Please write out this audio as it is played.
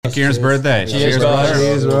Kieran's birthday. Cheers, brother.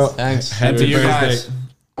 Cheers, bro. Thanks. And to you guys.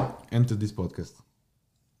 And to this podcast.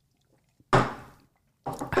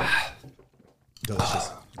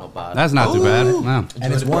 Delicious. Not bad. That's not too bad. No.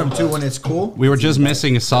 And it's warm too when it's cool. We were just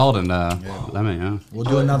missing a salt and lemon, yeah. We'll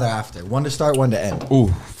do another after. One to start, one to end. Ooh,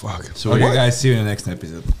 fuck. So Okay, guys, see you in the next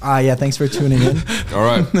episode. Yeah, thanks for tuning in. All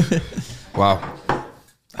right. Wow.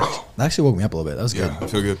 That actually woke me up a little bit. That was good. Yeah, I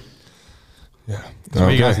feel good. Yeah. That's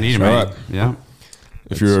what you guys need, All man. right. Yeah.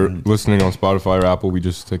 If you're listening on Spotify or Apple, we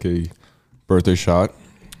just took a birthday shot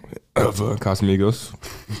of Casamigos.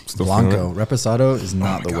 Still feeling Blanco. it. Reposado is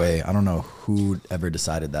not my the God. way. I don't know who ever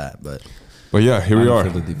decided that, but But yeah, here we are.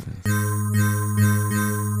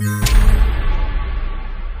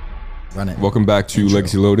 run it. Welcome back to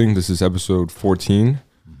Legacy Loading. This is episode 14.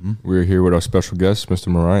 We're here with our special guest, Mr.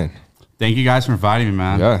 Merijn. Thank you guys for inviting me,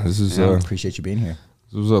 man. Yeah, this is Appreciate you being here.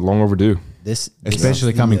 this was long overdue. This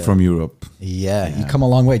Especially is coming the, from Europe. Yeah, you come a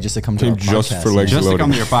long way just to come to Came our just podcast. for Legacy Just to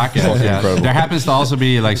come to your podcast. Fucking Yeah. incredible. There happens to also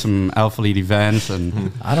be like some Alpha Lead events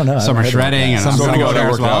and I don't know. I summer haven't heard about shredding, that. and I'm So going to cool, go that there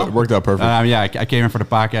as worked well. out. It worked out perfect. Yeah, I came in for the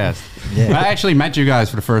podcast. Yeah. I actually met you guys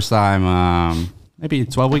for the first time maybe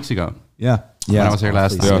 12 weeks ago. Yeah. When I Yeah. was here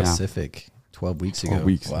last Awfully time. Yeah. specific. 12 weeks ago. 12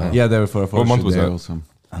 weeks, Wow. yeah. Yeah, there for a photo month shoot was there that? also.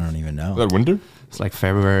 I don't even know. Is that winter? It's like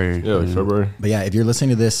February. Yeah, like February. But yeah, if you're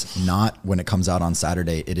listening to this not when it comes out on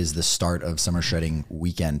Saturday, it is the start of summer shredding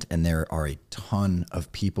weekend, and there are a ton of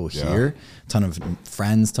people here, ton of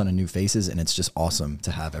friends, ton of new faces, and it's just awesome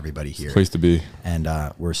to have everybody here. Place to be. And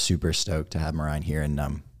we're super stoked to have Merijn here.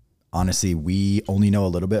 And honestly, we only know a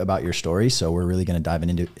little bit about your story, so we're really going to dive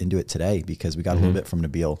into it today because we got a little bit from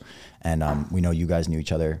Nabil, and we know you guys knew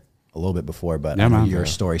each other a little bit before, but Yeah, I know man. your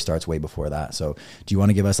story starts way before that. So do you want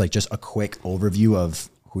to give us like just a quick overview of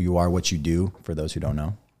who you are, what you do for those who don't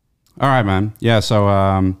know? All right, man. Yeah, so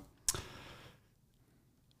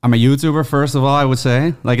I'm a YouTuber, first of all, I would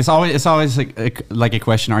say. Like it's always like a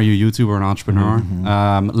question, are you a YouTuber or an entrepreneur?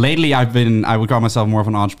 Lately I would call myself more of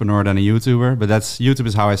an entrepreneur than a YouTuber, but YouTube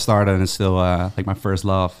is how I started, and it's still like my first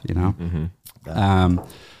love, you know.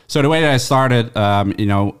 So the way that I started, you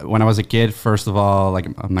know, when I was a kid, first of all, like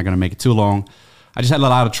I'm not gonna make it too long, I just had a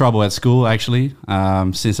lot of trouble at school actually,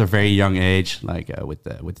 since a very young age, like with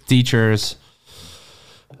the teachers.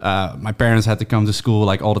 My parents had to come to school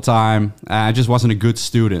like all the time. I just wasn't a good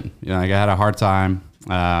student. You know, like I had a hard time,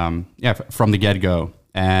 from the get-go.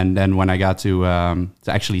 And then when I got to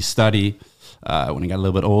actually study, when I got a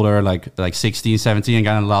little bit older, like 16, 17, I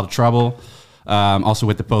got in a lot of trouble. Also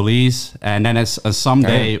with the police, and then as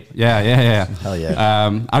someday, Hell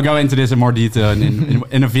yeah. I'll go into this in more detail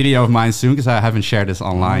in a video of mine soon because I haven't shared this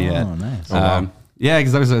online yet. Oh, nice. Yeah,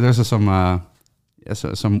 because there's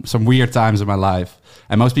some weird times in my life,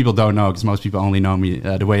 and most people don't know because most people only know me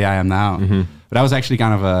the way I am now. But I was actually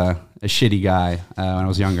kind of a shitty guy when I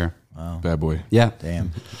was younger. Wow. Bad boy. Yeah,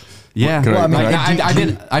 Damn. yeah. Can I- Like,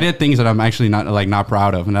 can I did things that I'm actually not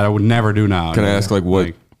proud of, and that I would never do now. Can I ask like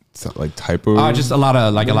what like type of? Just a lot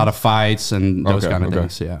of fights and those kind of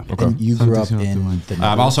things. Yeah. Okay. And you grew up Something's in not the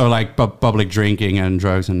I'm also like public drinking and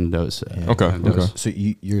drugs and those. Okay, and those.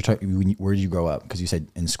 okay. So where did you grow up? Because you said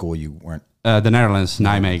in school you weren't. The Netherlands,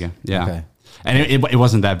 Nijmegen. Yeah. Okay. And it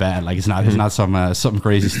wasn't that bad. Like it's not some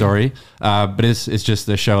crazy story. But it's just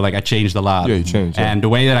to show like I changed a lot. Yeah, you changed. Yeah. And the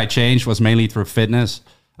way that I changed was mainly through fitness.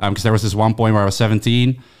 Because there was this one point where I was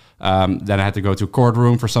 17. Then I had to go to a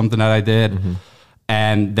courtroom for something that I did.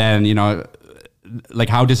 And then, you know, like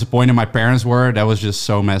how disappointed my parents were, that was just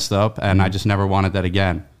so messed up. And I just never wanted that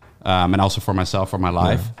again. And also for myself, for my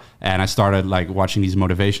life. Yeah. And I started like watching these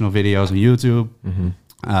motivational videos on YouTube.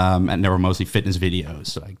 And they were mostly fitness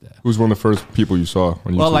videos like that. Who's one of the first people you saw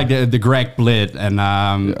on YouTube? Well, like the Greg Blitt and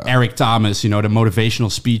Eric Thomas, you know, the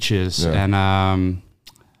motivational speeches. Yeah. And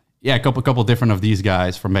a couple different of these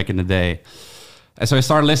guys from back in the day. And so I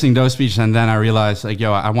started listening to those speeches, and then I realized like,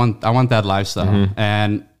 yo, I want that lifestyle.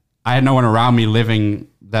 And I had no one around me living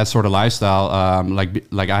that sort of lifestyle.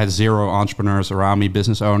 Like I had zero entrepreneurs around me,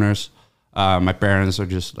 business owners. My parents are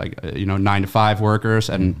just like, 9-to-5 workers,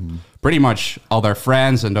 and pretty much all their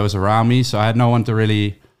friends and those around me. So I had no one to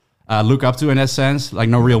really look up to in that sense, like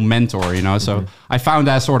no real mentor, you know. So I found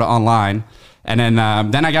that sort of online. And then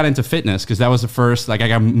I got into fitness because that was the first, like I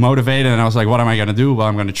got motivated and I was like, what am I going to do? Well,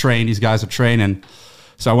 I'm going to train. These guys are training.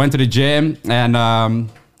 So I went to the gym, and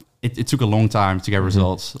it took a long time to get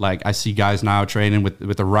results. Like I see guys now training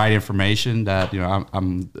with the right information that, you know,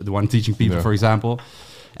 I'm the one teaching people, for example,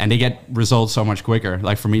 and they get results so much quicker.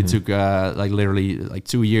 Like for me, it took like literally like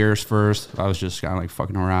 2 years first. I was just kind of like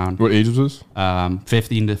fucking around. What age was this?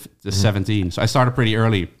 15 to 17. So I started pretty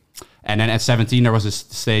early. And then at 17, there was this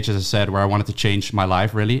stage, as I said, where I wanted to change my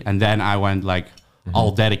life really. And then I went like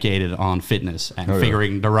all dedicated on fitness and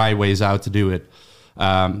figuring the right ways out to do it.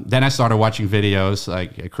 Then I started watching videos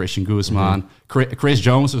like Christian Guzman. Chris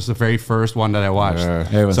Jones was the very first one that I watched.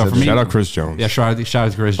 So for me, shout out Chris Jones. Yeah, shout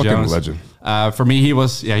out to Chris Jones. Legend. For me, he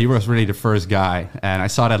was really the first guy, and I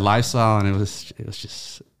saw that lifestyle, and it was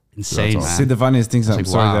just insane, man. See, the funniest things, I'm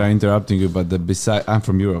sorry wow. that I'm interrupting you, but I'm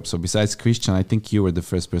from Europe, so besides Christian, I think you were the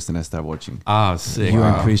first person I started watching. Oh, sick. You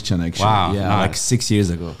and Christian, actually. Wow, yeah, nice. like 6 years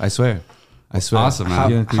ago. I swear. Awesome,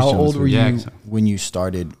 man. How old were you Yeah. when you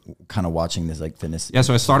started kind of watching this like fitness? Yeah,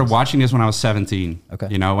 so I started watching this when I was 17. Okay.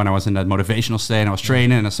 You know, when I was in that motivational state and I was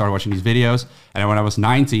training and I started watching these videos. And then when I was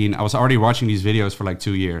 19, I was already watching these videos for like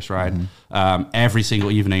 2 years, right? Every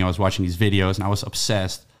single evening I was watching these videos and I was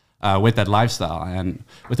obsessed with that lifestyle and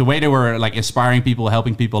with the way they were like inspiring people,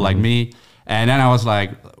 helping people like me. And then I was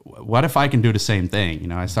like, what if I can do the same thing? You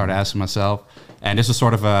know, I started asking myself, and this was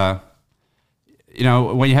sort of a, you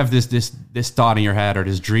know, when you have this thought in your head or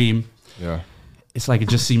this dream, it's like it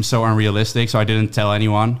just seems so unrealistic. So I didn't tell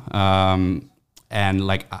anyone. And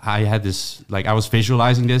like I had this, like I was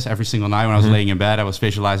visualizing this every single night when I was laying in bed. I was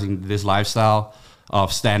visualizing this lifestyle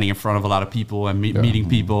of standing in front of a lot of people and meeting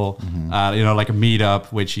people. You know, like a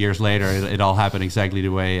meetup, which years later it all happened exactly the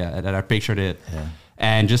way that I pictured it. Yeah.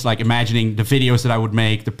 And just like imagining the videos that I would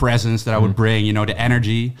make, the presence that I would bring, you know, the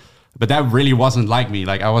energy. But that really wasn't like me.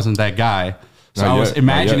 Like I wasn't that guy. So I was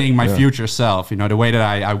imagining my future self, you know, the way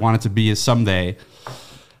that I wanted to be someday.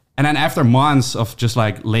 And then after months of just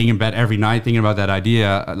like laying in bed every night thinking about that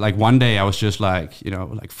idea, like one day I was just like, you know,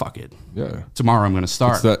 like fuck it. Yeah. Tomorrow I'm going to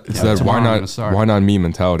start. It's that why not me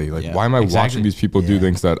mentality. Like why am I watching these people do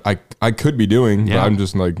things that I could be doing, but I'm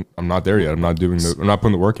just like, I'm not there yet. I'm not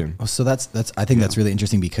putting the work in. Oh, so that's I think that's really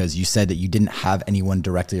interesting because you said that you didn't have anyone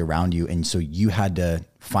directly around you. And so you had to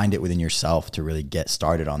find it within yourself to really get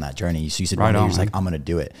started on that journey. So you said, one day you're just like, I'm going to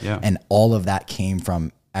do it. Yeah. And all of that came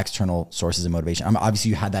from external sources of motivation. I mean, obviously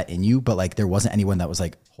you had that in you, but like there wasn't anyone that was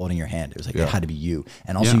like holding your hand. It was like it had to be you.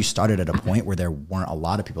 And also you started at a point where there weren't a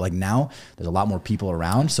lot of people. Like now there's a lot more people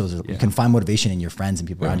around, so you can find motivation in your friends and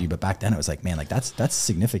people around you. But back then it was like, man, like that's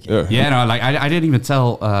significant. No, like I didn't even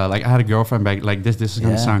tell. Like I had a girlfriend back. Like this is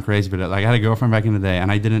gonna sound crazy, but like I had a girlfriend back in the day, and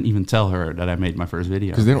I didn't even tell her that I made my first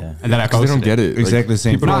video because they don't, and that I posted they don't get it. Exactly the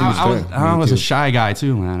same. No, I was a shy guy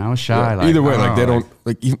too, man. I was shy. Like, either way, like they don't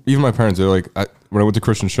like even my parents. They're like. When I went to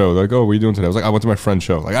Christian show, they're like, "Oh, what are you doing today?" I was like, "I went to my friend's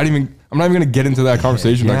show." Like, I'm not even gonna get into that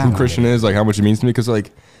conversation, like who Christian is, like how much it means to me, because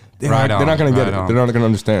like they're not gonna get it. They're not gonna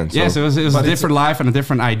understand. Yeah, so it was a different life and a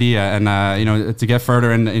different idea, and you know, to get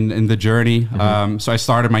further in the journey. So I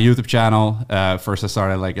started my YouTube channel. First, I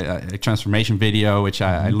started like a transformation video, which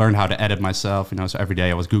I learned how to edit myself. You know, so every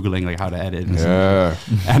day I was googling like how to edit.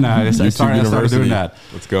 And I started doing that.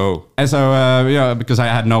 Let's go. And so because I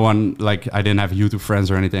had no one, like I didn't have YouTube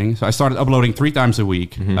friends or anything, so I started uploading 3 times a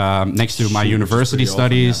week next to my university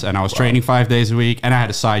studies, and I was training 5 days a week, and I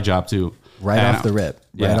had a side job too. Right off the rip,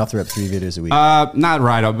 3 videos a week. Not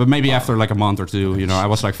right up, but maybe after like a month or two, you know, I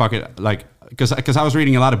was like, fuck it, like, because I was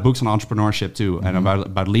reading a lot of books on entrepreneurship too, and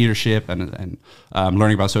about leadership and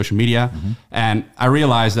learning about social media, and I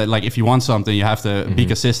realized that like if you want something, you have to be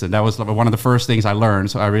consistent. That was like, one of the first things I learned.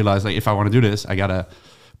 So I realized like if I want to do this, I gotta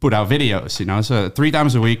put out videos, you know. So 3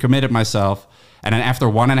 times a week, committed myself. And then after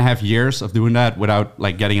 1.5 years of doing that without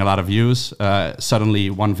like getting a lot of views, suddenly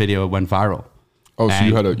one video went viral. Oh, so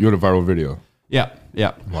you had a viral video? Yeah.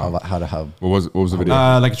 Wow. What was the video?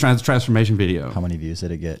 Like a transformation video. How many views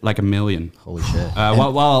did it get? Like 1 million. Holy shit.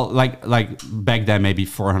 Like back then maybe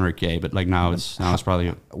 400K, but like now it's probably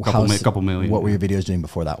a couple million. What were your videos doing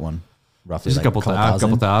before that one? Roughly just like a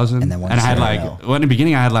couple thousand. And then I had like, well, in the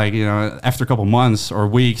beginning I had like, you know, after a couple months or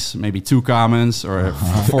weeks, maybe 2 comments or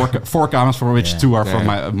four comments, for which 2 are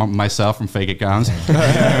from myself from fake accounts.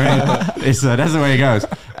 That's the way it goes.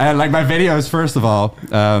 And like my videos, first of all,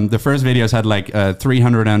 the first videos had like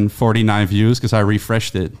 349 views because I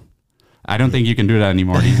refreshed it. I don't think you can do that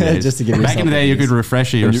anymore these days. Just to give Back in the day, you could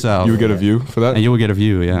refresh it yourself. You would get a view for that? And you would get a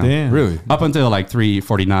view, yeah. Damn. Really? Up until like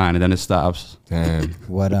 349, and then it stops. Damn.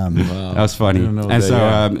 What? That was funny. And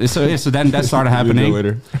so then that started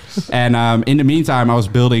happening. And in the meantime, I was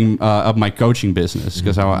building up my coaching business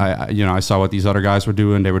because I saw what these other guys were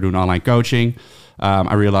doing. They were doing online coaching.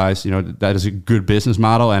 I realized, you know, that is a good business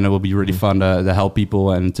model, and it will be really fun to help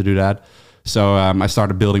people and to do that. So I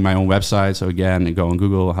started building my own website. So again, go on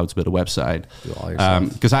Google, how to build a website.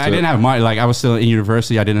 Because I didn't have money. Like I was still in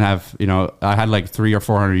university. I didn't have, you know, I had like 300 or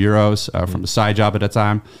 400 euros from the side job at that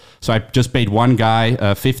time. So I just paid one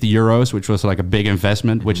guy 50 euros, which was like a big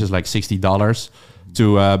investment, which is like $60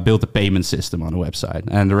 to build the payment system on the website.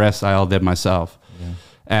 And the rest I all did myself. Yeah.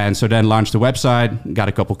 And so then launched the website, got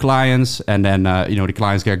a couple clients, and then, the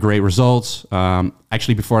clients got great results.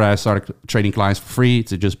 Actually, before that, I started trading clients for free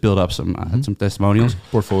to just build up some testimonials.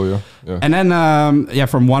 Portfolio. Yeah. And then,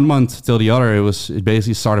 from 1 month till the other, it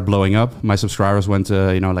basically started blowing up. My subscribers went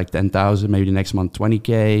to, like 10,000, maybe the next month,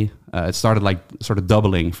 20K. It started like sort of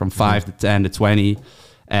doubling from 5 to 10 to 20.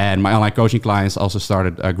 And my online coaching clients also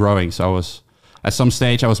started growing. So at some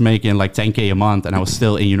stage, I was making like 10K a month, and I was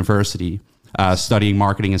still in university. Studying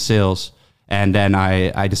marketing and sales, and then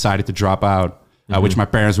I decided to drop out, which my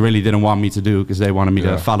parents really didn't want me to do because they wanted me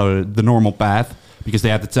to follow the normal path, because they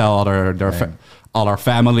had to tell all our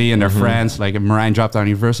family and their friends, like, if Merijn dropped out of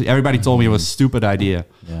university, everybody told me it was a stupid idea.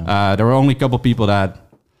 There were only a couple people that,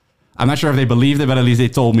 I'm not sure if they believed it, but at least they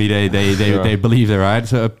told me they believed it, right?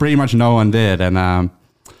 So pretty much no one did, and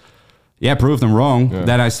proved them wrong.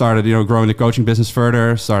 Then I started growing the coaching business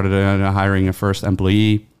further, started hiring a first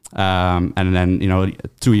employee. And then,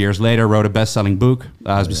 2 years later, wrote a best-selling book.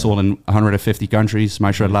 Has been sold in 150 countries,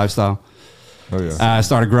 My Shred Lifestyle. Oh, yeah.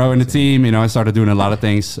 Started growing the team. I started doing a lot of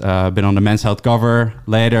things. Been on the Men's Health cover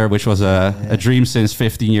later, which was a dream since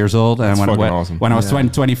 15 years old. And awesome. When I was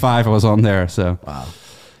 25, I was on there. So, wow.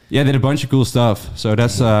 Yeah, did a bunch of cool stuff. So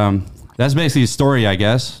that's basically a story, I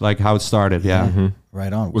guess, like how it started. Yeah. Mm-hmm.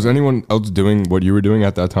 Right on. Was anyone else doing what you were doing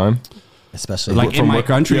at that time? Especially like in my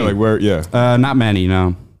country? Yeah, like where? Yeah. Not many,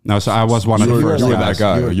 no. No, so I was one of the first. You were that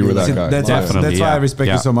guy. You were that guy. That's why I respect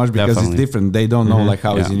you so much, because it's different. They don't know like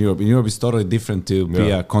how it's in Europe. In Europe, it's totally different to be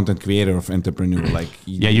a content creator or entrepreneur. Like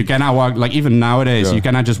you cannot walk, like even nowadays, you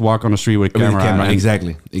cannot just walk on the street with a camera.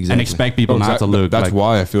 Exactly. And expect people not to look. That's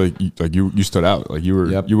why I feel like you stood out. Like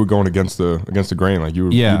you were going against the grain. Like you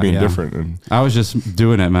were being different. And I was just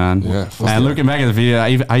doing it, man. Yeah. And looking back at the video,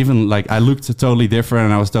 I even like I looked totally different,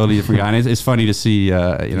 and I was totally different guy. And it's funny to see. You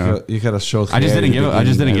had a short. I just didn't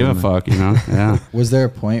give a fuck. Yeah. Was there a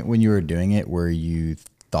point when you were doing it where you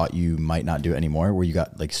thought you might not do it anymore, where you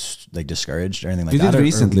got like discouraged or anything like that? You did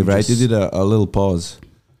recently, right? You did a little pause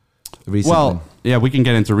recently. Well, yeah, we can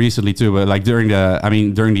get into recently too, but like during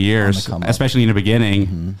the years, especially in the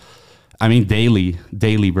beginning, I mean,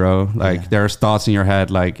 daily, bro. Like there's thoughts in your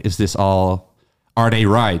head, like, is this all, are they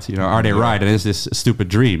right? Are they right? And is this a stupid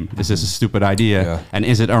dream? Is this a stupid idea? Yeah. And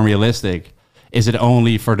is it unrealistic? Is it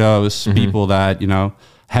only for those people that,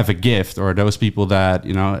 have a gift, or those people that,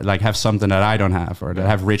 like have something that I don't have, or that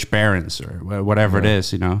have rich parents, or whatever it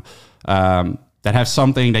is, that have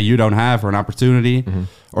something that you don't have, or an opportunity,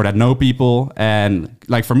 or that know people. And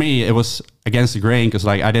like for me, it was against the grain, because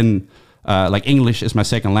like I didn't, like English is my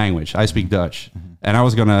second language. I speak Dutch, and I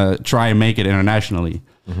was gonna try and make it internationally,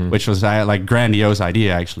 which was like grandiose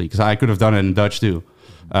idea actually, because I could have done it in Dutch too.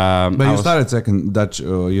 But you started second Dutch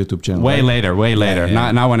YouTube channel way later.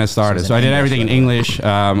 Yeah. Not when I started. So I did everything in English.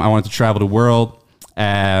 I wanted to travel the world.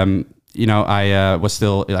 I was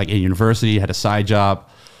still like in university, had a side job.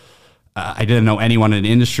 I didn't know anyone in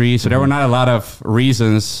the industry, so there were not a lot of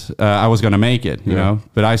reasons I was going to make it. You know,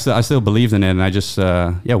 but I still believed in it, and I just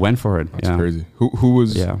went for it. That's crazy. Who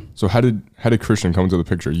was? Yeah. So how did Christian come into the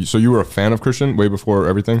picture? So you were a fan of Christian way before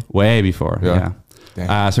everything? Way before.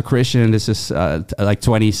 Yeah. So Christian, this is like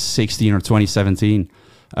 2016 or 2017.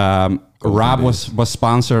 Rob was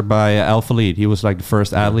sponsored by Alpha Lead. He was like the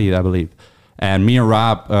first athlete, I believe. And me and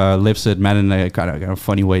Rob Lipset met in a kind of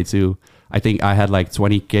funny way too. I think I had like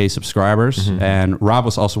 20K subscribers, and Rob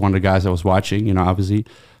was also one of the guys that was watching, obviously.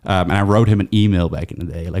 And I wrote him an email back in the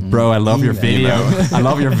day, like, bro, I love your video. I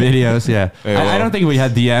love your videos. Yeah. I don't think we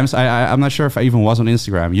had DMs. I'm not sure if I even was on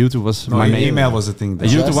Instagram. YouTube was my main. Email was the thing.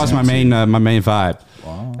 YouTube was my main vibe.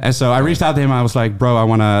 Wow. And so I reached out to him. I was like, bro, I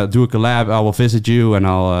want to do a collab. I will visit you, and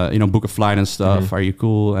I'll book a flight and stuff. Are you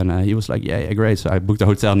cool? And he was like, yeah, great. So I booked a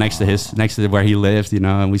hotel next to where he lived,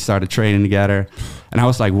 and we started training together. And I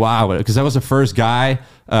was like, wow, because I was the first guy.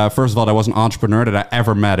 First of all, that was an entrepreneur that I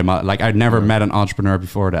ever met. I'd never met an entrepreneur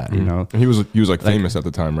before that. And he was like famous at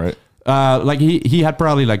the time, right? Like he had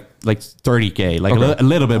probably like 30K, like a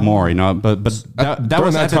little bit more, But that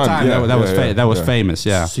was at the time that was famous.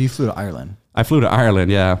 Yeah. So you flew to Ireland. I flew to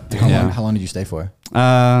Ireland. Yeah. How long did you stay for?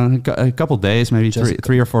 A couple days, maybe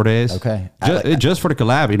three or 4 days. Okay. Just for the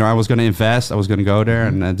collab. I was going to invest. I was going to go there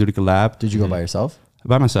and do the collab. Did you go by yourself?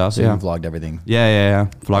 By myself. So you vlogged everything. Yeah.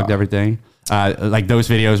 Vlogged everything. Like those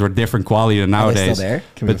videos were different quality than nowadays. Are they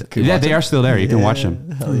still there? They are still there. You can watch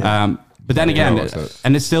them. Yeah. But then again,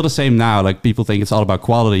 and it's still the same now. Like people think it's all about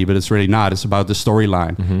quality, but it's really not. It's about the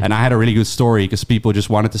storyline. And I had a really good story because people just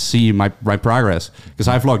wanted to see my progress. Because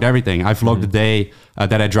I vlogged everything. I vlogged the day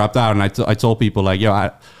that I dropped out, and I told people like, yo,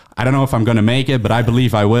 I don't know if I'm going to make it, but I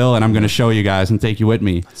believe I will, and I'm going to show you guys and take you with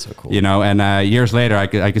me. That's so cool. And years later, I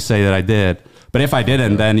could say that I did. But if I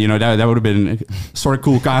didn't, then that would have been sort of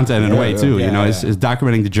cool content in a way too. It's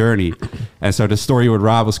documenting the journey. And so the story with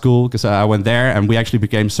Rob was cool because I went there and we actually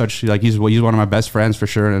became such like he's one of my best friends for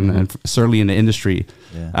sure, and certainly in the industry.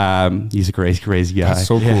 Yeah. He's a crazy guy. That's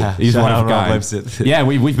so cool. Yeah. He's one of a kind. Yeah,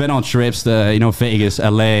 we've been on trips to Vegas,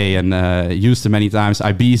 LA, and Houston many times,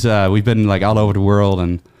 Ibiza. We've been like all over the world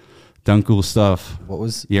and done cool stuff.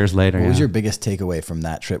 Years later? What was your biggest takeaway from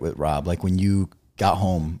that trip with Rob? Like when you got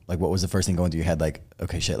home, like what was the first thing going through your head? Like,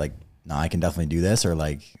 okay, shit, like, nah, I can definitely do this, or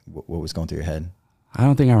like, what was going through your head? I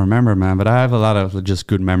don't think I remember, man, but I have a lot of just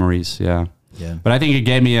good memories. Yeah. But I think it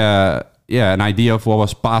gave me an idea of what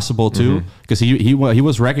was possible too, because he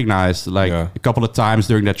was recognized like a couple of times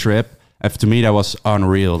during that trip. And to me, that was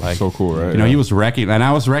unreal. Like so cool, right? He was recognized, and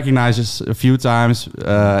I was recognized just a few times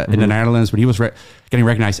in the Netherlands, but he was getting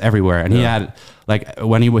recognized everywhere. And he had like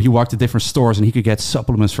when he walked to different stores, and he could get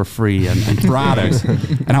supplements for free and products.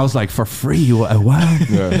 And I was like, for free? What?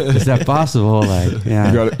 Is that possible? Like,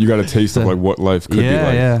 you got a taste of like what life could be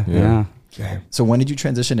like. Yeah. So when did you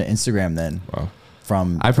transition to Instagram then? Wow.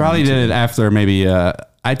 I probably did it after maybe.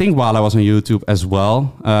 I think while I was on YouTube as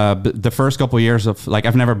well. The first couple of years of like,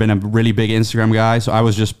 I've never been a really big Instagram guy, so I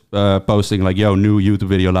was just posting like, new YouTube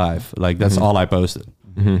video live. Like that's all I posted.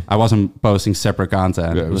 I wasn't posting separate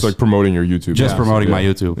content. Yeah, it was like promoting your YouTube. Just promoting my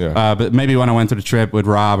YouTube. Yeah. But maybe when I went to the trip with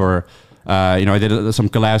Rob or, I did some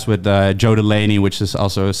collabs with Joe Delaney, which is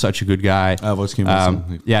also such a good guy.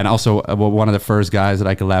 And also one of the first guys that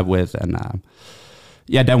I collabed with. And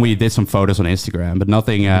then we did some photos on Instagram, but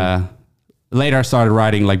nothing... Later, I started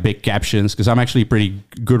writing like big captions because I'm actually a pretty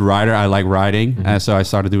good writer. I like writing, so I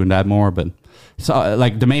started doing that more. But so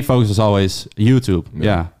like the main focus is always YouTube.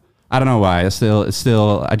 Yeah, I don't know why. It's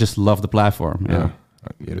still. I just love the platform. Yeah,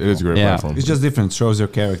 it is a great platform. It's just different. Shows your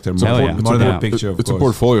character more than a picture. Of it's a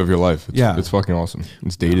portfolio of your life. It's fucking awesome.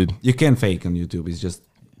 It's dated. You can fake on YouTube. It's just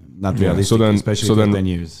not realistic. Especially for 10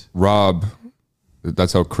 years. Rob.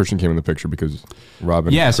 That's how Christian came in the picture because Rob.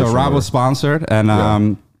 And so Rob was sponsored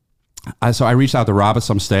and. So I reached out to Rob at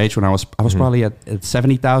some stage when I was probably at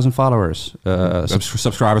 70,000 followers,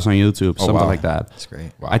 subscribers on YouTube, something like that. That's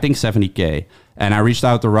great. Wow. I think 70K. And I reached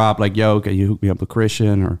out to Rob like, yo, can you hook me up with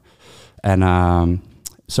Christian?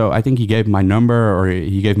 So I think he gave my number, or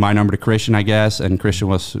he gave my number to Christian, I guess. And Christian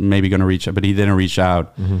was maybe going to reach out, but he didn't reach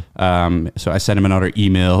out. So I sent him another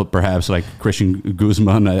email, perhaps like Christian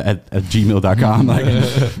Guzman at gmail.com. Like,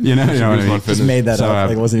 you know what I mean? Just made that up.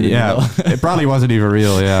 Like it wasn't even real. It probably wasn't even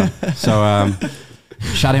real. Yeah. So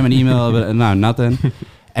shot him an email, but no, nothing.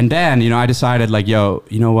 And then, I decided like, yo,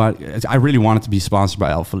 you know what? I really wanted to be sponsored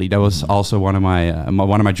by Alpha League. That was also one of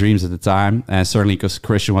my dreams at the time. And certainly because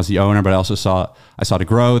Christian was the owner, but I also saw the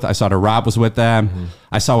growth. I saw that Rob was with them.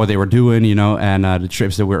 I saw what they were doing, and the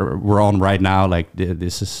trips that we're on right now. Like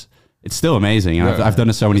it's still amazing. And I've done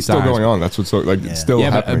it so many times. It's still going on. That's what's so like, it's still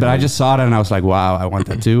happening. But I just saw it and I was like, wow, I want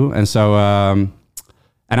that too. And so, and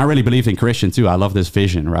I really believed in Christian too. I love this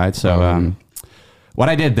vision, right? So, what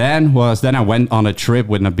I did then was I went on a trip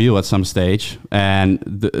with Nabil at some stage, and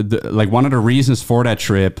like one of the reasons for that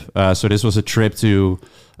trip. So this was a trip to.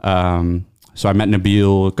 So I met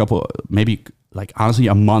Nabil maybe like honestly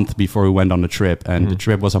a month before we went on the trip, and the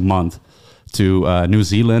trip was a month to New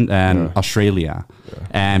Zealand and Australia.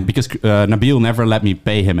 And because Nabil never let me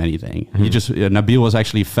pay him anything. He just Nabil was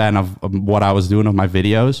actually a fan of what I was doing of my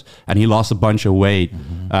videos, and he lost a bunch of weight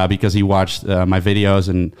because he watched my videos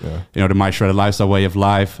and the My Shredded Lifestyle way of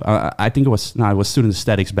life. I think it was Student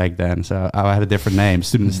Aesthetics back then, so I had a different name,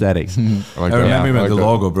 Student Aesthetics. I remember the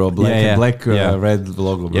logo, bro. Black red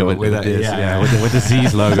logo, bro. Yeah, with the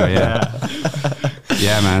Z's logo.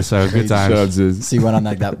 Yeah, man. So good times. So you went on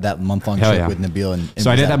like that month-long trip with Nabil, and so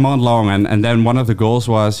I did that month long, and then one of the goals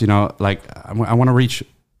was, like I want to reach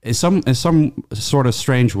in some sort of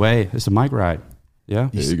strange way. It's the mic right. Yeah.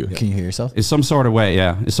 Can you hear yourself? It's some sort of way.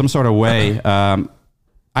 Yeah. It's some sort of way.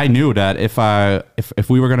 I knew that if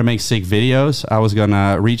we were gonna make sick videos, I was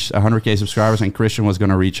gonna reach 100K subscribers, and Christian was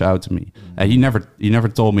gonna reach out to me. And he never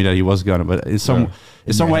told me that he was gonna, but in some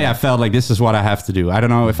way I felt like this is what I have to do. I don't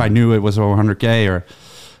know if I knew it was 100K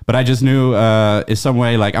but I just knew in some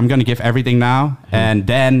way like I'm gonna give everything now, and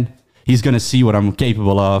then he's gonna see what I'm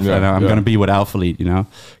capable of, and I'm gonna be with Alpha Lead,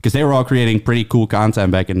 because they were all creating pretty cool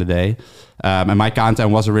content back in the day. And my content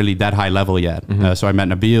wasn't really that high level yet. So I met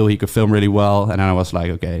Nabil. He could film really well. And then I was like,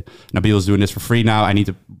 okay, Nabil's doing this for free now. I need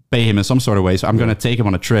to pay him in some sort of way. So I'm going to take him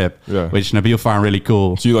on a trip, which Nabil found really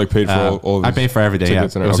cool. So you like paid for all of I paid for everything, It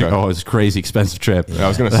was it was a crazy expensive trip. Yeah, I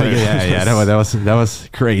was going to say. That was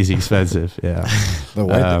crazy expensive. Yeah. But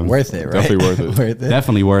worth it, right? Definitely worth it.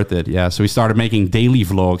 Definitely worth it. Yeah. So we started making daily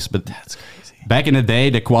vlogs, but that's crazy. back in the day,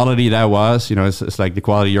 the quality that was, you know, it's like the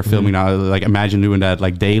quality you're filming now. Like imagine doing that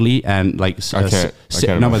like daily and like I can't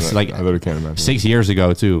it's like I literally can't imagine 6 years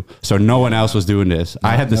ago too. So no one else was doing this.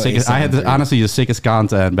 I had the sickest. I had honestly the sickest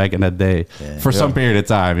content back in that day for some period of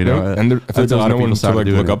time. You know, and I feel like there was no one to like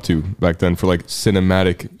look up to back then for like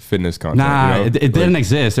cinematic fitness content. Nah, you know? it didn't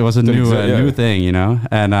exist. It was a new thing, you know.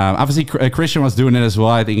 And obviously Christian was doing it as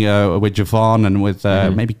well. I think with Javon and with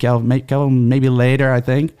maybe Kelvin, maybe later. I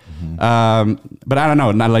think. But I don't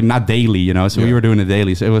know, not daily, you know. So we were doing it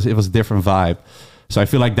daily, so it was a different vibe. So I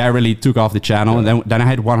feel like that really took off the channel, and then I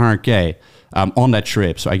had 100K on that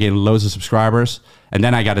trip. So I gained loads of subscribers, and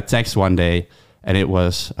then I got a text one day, and it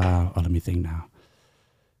was, let me think now.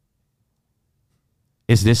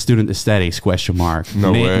 Is this student aesthetics? Question mark.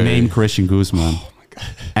 No way. Name Christian Guzman. Oh my God.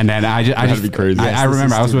 And then I just be crazy. I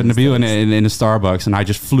remember I was with Nabil in the Starbucks, and I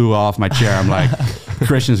just flew off my chair. I'm like,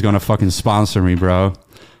 Christian's gonna fucking sponsor me, bro.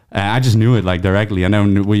 And I just knew it like directly. And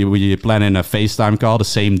then we planned in a FaceTime call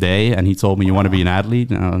the same day, and he told me, "You want to be an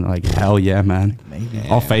athlete?" And I'm like, "Hell yeah, man! Maybe.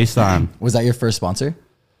 I'll FaceTime." Was that your first sponsor?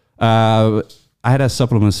 I had a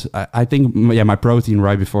supplements. I think my protein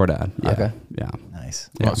right before that. Yeah. Okay. Yeah. Nice.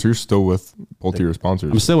 Wow, Yeah. so you're still with both of your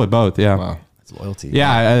sponsors? I'm still with both. Yeah. Wow. It's loyalty.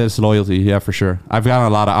 Yeah, it's loyalty. Yeah, for sure. I've gotten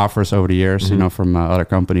a lot of offers over the years, you know, from other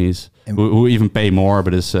companies who even pay more,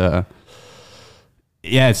 but it's.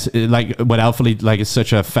 It's like with Alphalete, like it's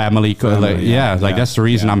such a family. Like that's the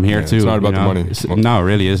reason I'm here too. It's not about the money. No, it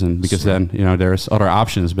really isn't, because then you know there's other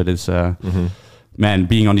options. But it's man,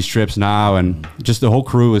 being on these trips now, and just the whole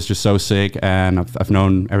crew is just so sick, and I've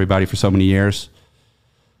known everybody for so many years.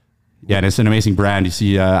 Yeah, and it's an amazing brand. You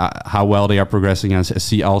see how well they are progressing, and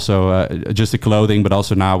see also just the clothing, but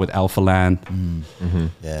also now with Alpha Land,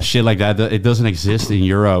 shit like that. It doesn't exist in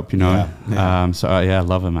Europe, you know. So I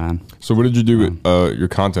love it, man. So what did you do with your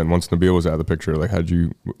content once Nabil was out of the picture? Like,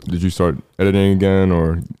 did you start editing again,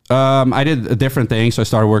 or? I did different things. So I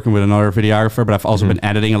started working with another videographer, but I've also been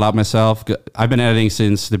editing a lot myself. I've been editing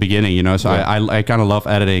since the beginning, you know. So I kind of love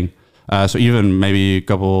editing. So even maybe a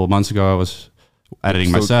couple months ago, I was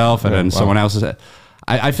editing myself, and then someone else is.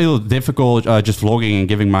 I feel difficult just vlogging and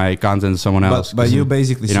giving my content to someone else. But you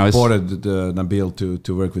basically supported the Nabil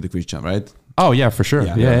to work with the Christian, right? Oh yeah, for sure.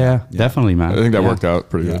 Yeah, definitely, man. I think that worked out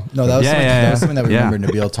pretty good. No, that was something that we remember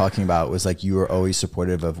Nabil talking about, was like you were always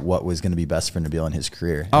supportive of what was going to be best for Nabil in his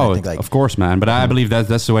career. And I think, like, of course, man. But I believe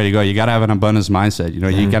that's the way to go. You got to have an abundance mindset. You know,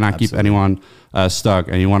 you cannot keep anyone stuck,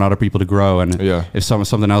 and you want other people to grow. And if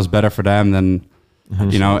something else better for them, then.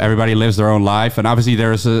 You know, everybody lives their own life, and obviously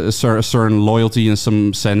there's a certain loyalty in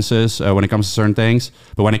some senses when it comes to certain things.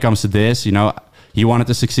 But when it comes to this, you know, he wanted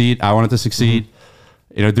to succeed, I wanted to succeed.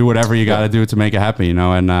 You know, do whatever you got to do to make it happen. You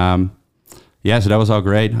know, and so that was all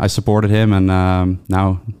great. I supported him, and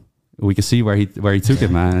now we can see where he took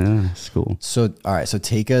it, man. Yeah, it's cool. So all right, so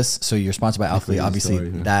take us. So you're sponsored by Alphalete, obviously.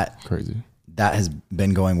 That crazy. That has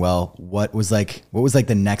been going well. What was like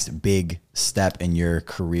the next big step in your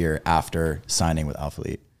career after signing with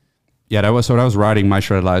Alphalete? Yeah, that was writing My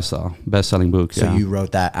Shredded Lifestyle, best-selling book. So you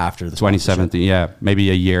wrote that after the 2017,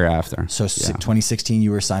 maybe a year after. So 2016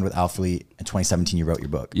 you were signed with Alphalete, and 2017 you wrote your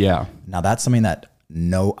book. Yeah. Now that's something that I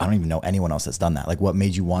don't even know anyone else that's done that. Like, what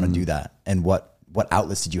made you want to do that, and what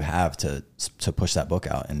outlets did you have to push that book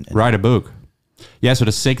out and write a book? Yeah. So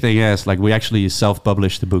the sick thing is, like, we actually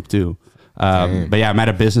self-published the book too. But yeah, I met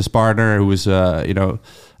a business partner who was, who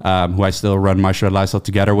I still run My Shredded Lifestyle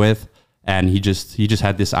together with. And he just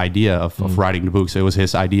had this idea of writing the book. So it was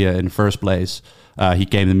his idea in the first place. He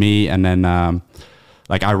came to me, and then,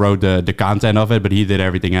 I wrote the content of it, but he did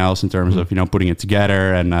everything else in terms of, you know, putting it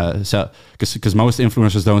together. And, because most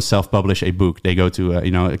influencers don't self-publish a book. They go to,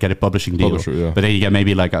 get a publishing deal. But then you get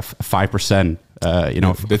maybe like a 5%,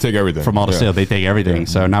 they take everything from all the sales. They take everything.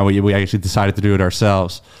 So now we actually decided to do it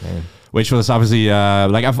ourselves. Which was obviously,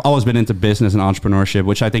 I've always been into business and entrepreneurship,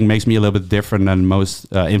 which I think makes me a little bit different than most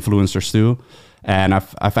influencers do. And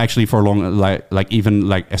I've actually for a long,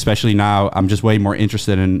 especially now, I'm just way more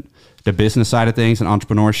interested in the business side of things and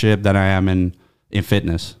entrepreneurship than I am in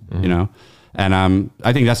fitness, you know? And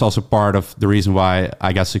I think that's also part of the reason why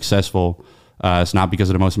I got successful. It's not because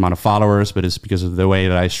of the most amount of followers, but it's because of the way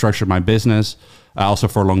that I structured my business, also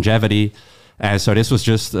for longevity. And so this was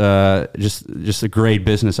just a great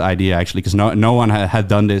business idea, actually, because no one had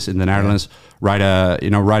done this in the Netherlands. Write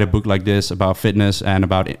a book like this about fitness, and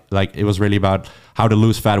about it was really about how to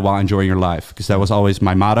lose fat while enjoying your life, because that was always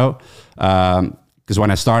my motto. Because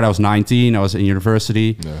when I started, I was 19, I was in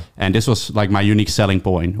university, and this was like my unique selling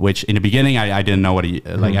point. Which in the beginning I didn't know I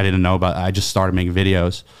didn't know about. I just started making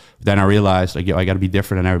videos. Then I realized I got to be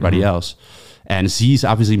different than everybody else. And Z's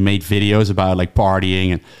obviously made videos about like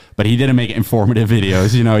partying, but he didn't make informative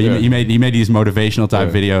videos. You know, he made these motivational type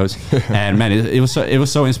videos, and man, it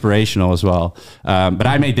was so inspirational as well. But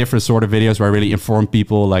I made different sort of videos where I really informed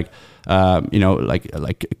people, like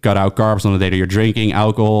like cut out carbs on the day that you're drinking,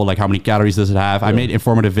 alcohol, like how many calories does it have. I made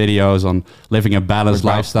informative videos on living a balanced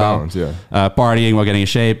lifestyle, partying while getting in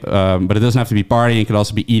shape, but it doesn't have to be partying. It could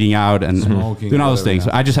also be eating out and smoking, doing all those things.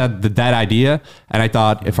 I just had that idea, and I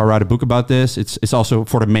thought if I write a book about this, it's also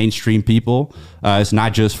for the mainstream people. It's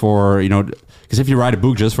not just for, because if you write a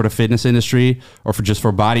book just for the fitness industry or just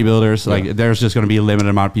for bodybuilders, like there's just going to be a limited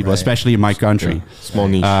amount of people, especially in my country. Small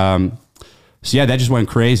niche. So yeah, that just went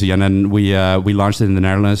crazy, and then we launched it in the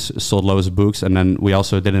Netherlands, sold loads of books, and then we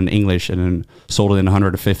also did it in English, and then sold it in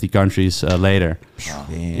 150 countries later. Wow.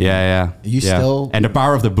 Yeah. Still? And the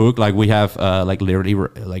power of the book, like we have literally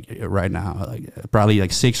like right now, like probably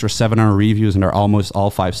like 600 or 700 reviews, and they're almost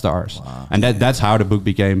all 5 stars. Wow. And that's how the book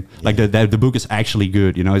became. Like the book is actually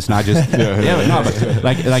good. It's not just but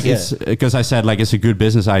like it's because I said like it's a good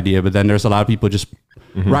business idea, but then there's a lot of people just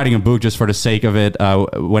writing a book just for the sake of it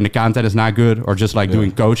when the content is not good, or just like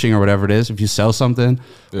doing coaching or whatever it is. If you sell something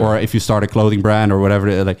or if you start a clothing brand or whatever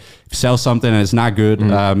it is, like if you sell something and it's not good,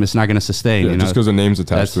 it's not going to sustain. Just because the name's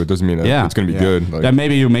attached to it doesn't mean that it's going to be good. Like, then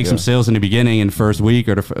maybe you make some sales in the beginning, in the first week,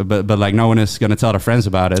 or but like no one is going to tell their friends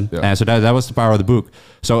about it. And so that was the power of the book.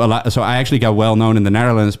 So I actually got well known in the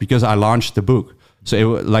Netherlands because I launched the book. So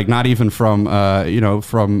it, like not even from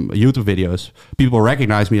from YouTube videos, people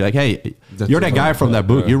recognize me like, hey, you're that guy from that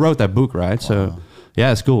book. You wrote that book, right? Wow. So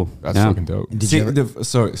yeah, it's cool. That's fucking dope.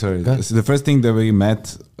 Sorry. So the first thing that we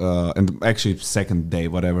met, and actually second day,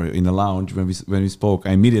 whatever, in the lounge when we spoke,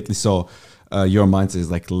 I immediately saw your mindset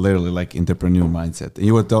is like literally like entrepreneur mindset.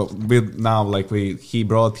 You were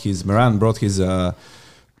Merijn brought his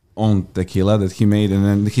own tequila that he made, and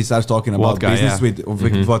then he starts talking about vodka, business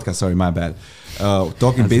with vodka. Sorry, my bad.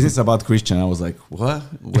 Talking business about Christian. I was like, what?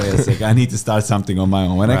 Wait a sec, I need to start something on my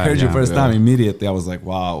own. When I heard you first time, immediately I was like,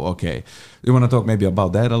 wow, okay. You want to talk maybe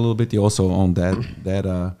about that a little bit? You also own that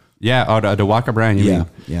the Waka brand. You mean?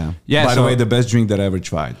 Yeah. By the way, the best drink that I ever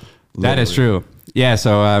tried. That is true. Yeah,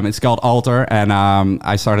 so it's called Alter, and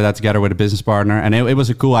I started that together with a business partner, and it was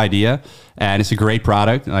a cool idea, and it's a great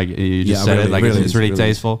product. Like you just said, it's really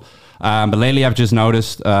tasteful. But lately, I've just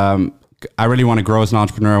noticed I really want to grow as an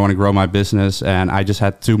entrepreneur. I want to grow my business, and I just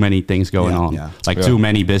had too many things going on, too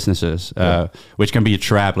many businesses, which can be a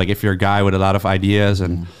trap. Like if you're a guy with a lot of ideas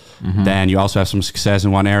and then you also have some success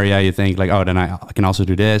in one area, you think like, oh, then I can also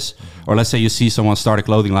do this. Or let's say you see someone start a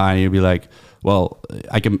clothing line, and you'll be like, well,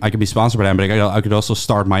 I can be sponsored by them, but I could also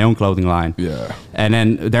start my own clothing line. Yeah. And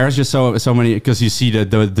then there's just so many, because you see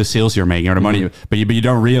the sales you're making or the money, but you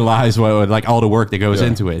don't realize what like all the work that goes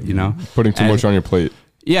into it. Putting too much on your plate.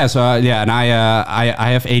 Yeah, so and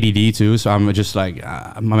I have ADD too, so I'm just like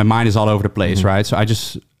my mind is all over the place, right? So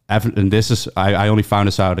and this is I only found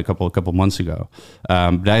this out a couple months ago.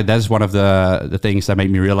 That's one of the things that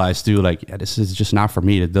made me realize too, like this is just not for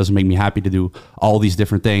me. It doesn't make me happy to do all these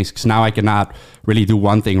different things, because now I cannot really do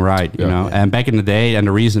one thing right, you know. And back in the day, and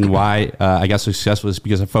the reason why I got so successful is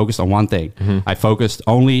because I focused on one thing. I focused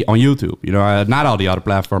only on YouTube, not all the other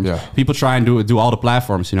platforms. People try and do all the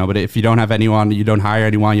platforms, but if you don't have anyone, you don't hire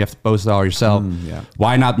anyone, you have to post it all yourself.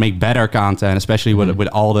 Why not make better content, especially with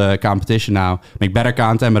all the competition now? Make better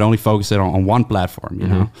content, but only focus it on one platform, you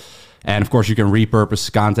know. And of course you can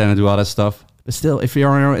repurpose content and do all that stuff, but still, if you're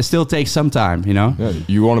on your own, it still takes some time,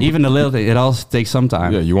 you want to, even the little thing, it also takes some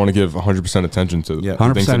time. You want to give 100% attention to the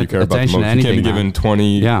things that you care about the most. You can't be giving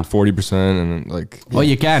 20 40% and like well,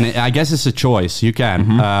 you can. I guess it's a choice. You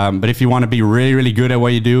can, but if you want to be really, really good at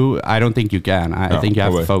what you do, I don't think you can. I think you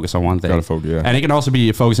have to focus on one thing. And it can also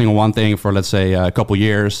be focusing on one thing for, let's say, a couple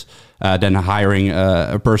years, then hiring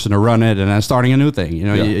a person to run it, and then starting a new thing.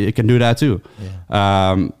 You can do that too.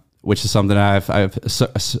 Which is something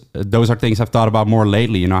those are things I've thought about more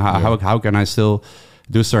lately. How can I still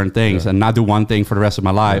do certain things and not do one thing for the rest of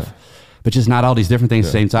my life, but just not all these different things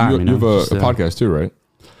at the same time. You have a podcast too, right?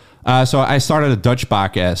 So I started a Dutch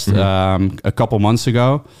podcast a couple months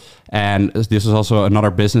ago, and this is also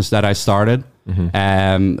another business that I started,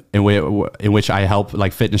 in which I help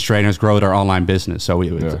like fitness trainers grow their online business. So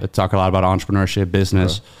we talk a lot about entrepreneurship,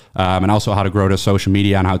 business, and also how to grow their social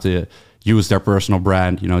media and how to use their personal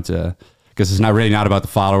brand, because it's not about the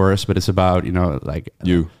followers, but it's about, like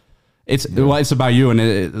you. It's about you.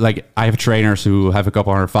 And like I have trainers who have a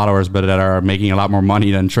couple hundred followers, but that are making a lot more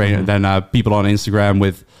money than people on Instagram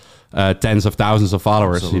with tens of thousands of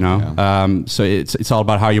followers, So it's all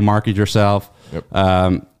about how you market yourself.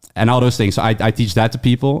 and all those things. So I teach that to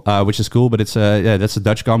people, which is cool. But it's that's a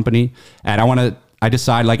Dutch company, and I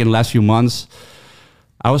decided like in the last few months,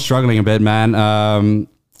 I was struggling a bit, man.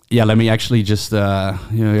 Let me actually just you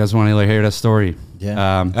guys want to hear that story.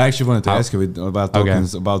 Yeah, I actually wanted to ask you about talking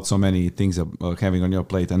about so many things having on your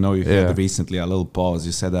plate. I know you had recently a little pause.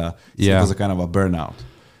 You said it was a kind of a burnout.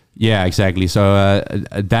 Yeah, exactly. So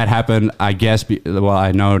that happened, I guess.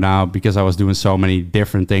 I know now because I was doing so many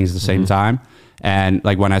different things at the same time. And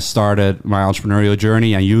like when I started my entrepreneurial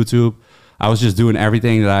journey on YouTube, I was just doing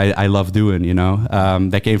everything that I love doing.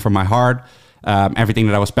 That came from my heart. Everything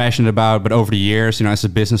that I was passionate about. But over the years, as the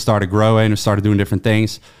business started growing, I started doing different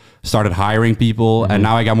things. Started hiring people, and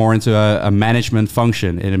now I got more into a management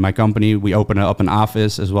function in my company. We opened up an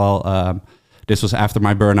office as well. This was after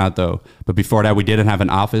my burnout, though. But before that, we didn't have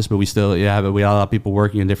an office, but we still we had a lot of people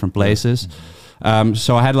working in different places.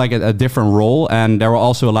 So I had like a different role, and there were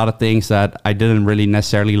also a lot of things that I didn't really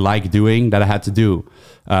necessarily like doing that I had to do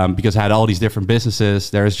because I had all these different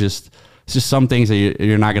businesses. It's just some things that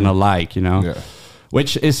you're not gonna like,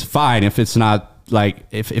 which is fine if it's not. Like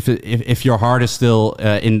if your heart is still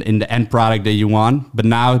in the end product that you want, but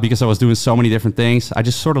now because I was doing so many different things, I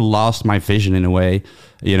just sort of lost my vision in a way,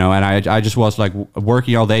 and I just was like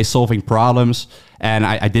working all day solving problems, and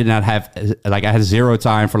I did not have I had zero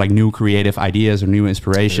time for like new creative ideas or new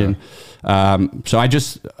inspiration. So I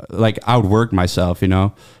just like outworked myself,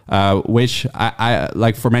 which I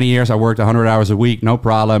like for many years I worked 100 hours a week, no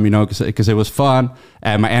problem, because it was fun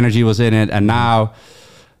and my energy was in it, and now.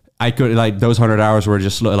 I could like those 100 hours were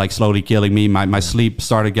just slowly killing me. My sleep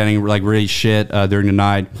started getting like really shit during the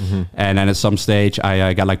night, and then at some stage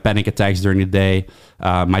I got like panic attacks during the day.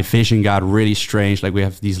 My vision got really strange. Like we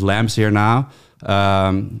have these lamps here now,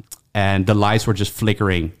 and the lights were just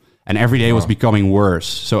flickering, and every day was becoming worse.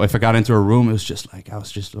 So if I got into a room, it was just like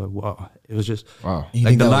whoa. It was just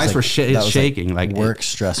like the lights were shaking. Like work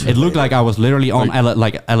stress. It looked like I was literally on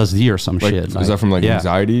like LSD or some shit. Is that from like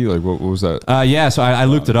anxiety? Like what was that? So I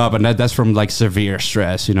looked it up, and that's from like severe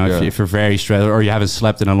stress. If you're very stressed or you haven't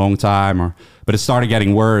slept in a long time, but it started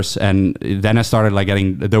getting worse, and then I started like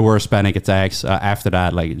getting the worst panic attacks after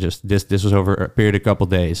that. Like just this was over a period of a couple of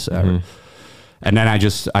days, and then I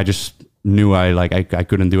just knew I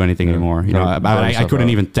couldn't do anything anymore. I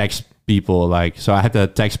couldn't even text people. Like so, I had to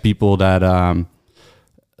text people that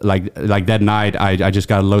like that night I just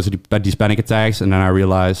got loads of these panic attacks, and then I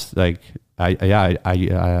realized like I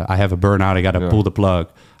have a burnout. I got to pull the plug.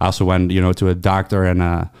 I also went to a doctor and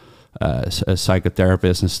a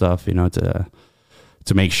psychotherapist and stuff.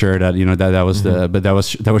 To make sure that that was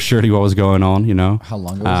that was surely what was going on. How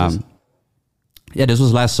long ago was this? Yeah, this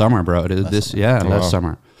was last summer, bro. Last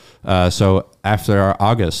summer. So after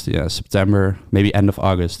August, September, maybe end of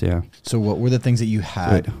August, So what were the things that you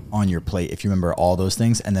had on your plate, if you remember all those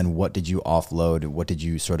things? And then what did you offload? What did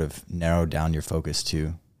you sort of narrow down your focus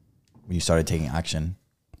to when you started taking action?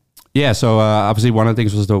 Yeah, so obviously one of the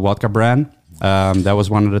things was the vodka brand. That was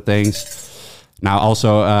one of the things. Now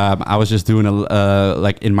also, I was just doing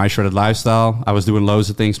like in my shredded lifestyle, I was doing loads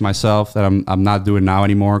of things myself that I'm not doing now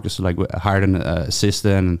anymore because like we hired an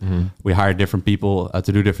assistant and we hired different people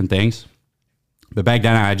to do different things. But back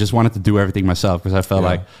then I just wanted to do everything myself because I felt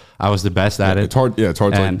like I was the best at it. It's hard. Yeah, it's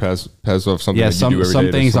hard to like pass off something. Yeah, that you do every some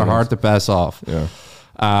day things are hard to pass off. Yeah.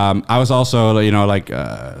 I was also,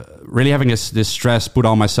 really having this stress put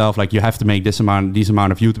on myself. Like you have to make these amount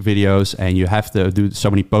of YouTube videos, and you have to do so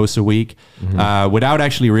many posts a week, without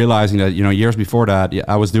actually realizing that years before that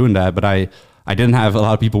I was doing that, but I didn't have a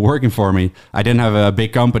lot of people working for me. I didn't have a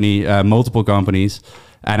big company, multiple companies,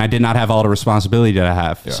 and I did not have all the responsibility that I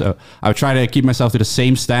have. Yeah. So I would try to keep myself to the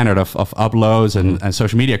same standard of uploads and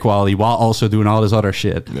social media quality while also doing all this other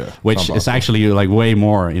shit, which is actually like way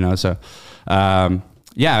more. So.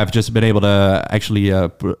 I've just been able to actually,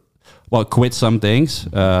 quit some things.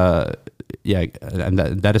 And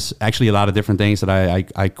that is actually a lot of different things that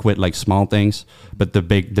I quit, like small things. But the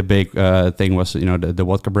big thing was, the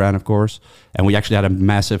vodka brand, of course. And we actually had a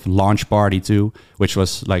massive launch party too, which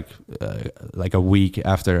was like a week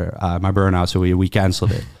after my burnout. So we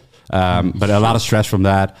canceled it. But a lot of stress from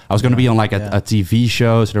that. I was going to be on like a TV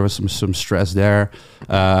show, so there was some stress there.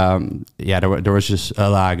 There was just a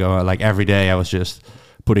lot going. Like every day, I was just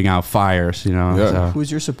putting out fires. Yeah. So,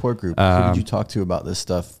 who's your support group? Who did you talk to about this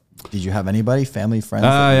stuff? Did you have anybody, family, friends?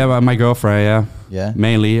 My girlfriend. Yeah.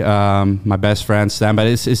 Mainly, my best friend Stan. But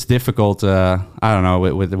it's difficult. I don't know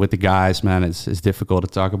with the guys, man. It's difficult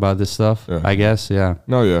to talk about this stuff. Yeah. I guess. Yeah.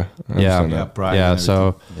 No. Yeah. Pride. Yeah.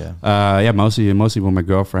 So. Mostly with my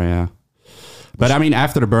girlfriend. Yeah. But I mean,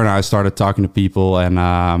 after the burnout, I started talking to people, and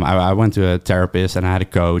I went to a therapist, and I had a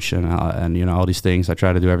coach, and you know, all these things. I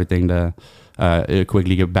try to do everything to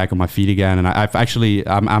quickly get back on my feet again. And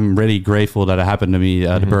I'm really grateful that it happened to me,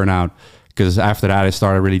 the burnout, because after that, I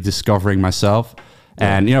started really discovering myself.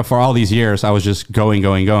 Yeah. And, you know, for all these years, I was just going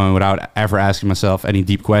without ever asking myself any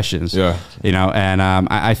deep questions. Yeah. You know, and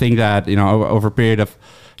I think that, you know, over a period of,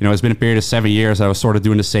 you know, it's been a period of 7 years, I was sort of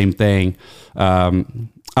doing the same thing.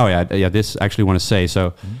 This I actually want to say.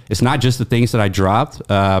 So it's not just the things that I dropped,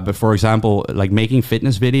 but for example, like making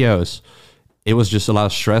fitness videos, it was just a lot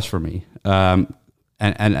of stress for me.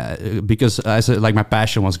 Because like my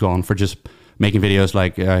passion was gone for just making videos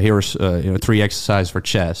like here's 3 exercises for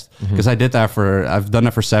chest, because I've done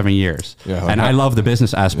that for 7 years, and I love the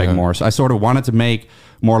business aspect more. So I sort of wanted to make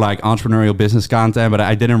more like entrepreneurial business content, but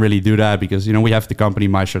I didn't really do that because, you know, we have the company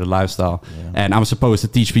Maestro the Lifestyle, and I'm supposed to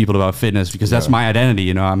teach people about fitness because that's my identity,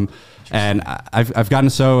 you know. I've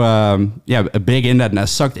gotten so big in that, and I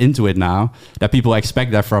sucked into it now that people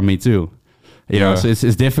expect that from me too. You know, so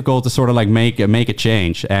it's difficult to sort of like make a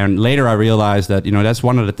change. And later I realized that, you know, that's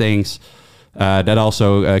one of the things that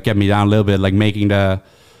also kept me down a little bit, like making the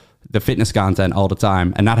fitness content all the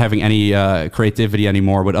time and not having any creativity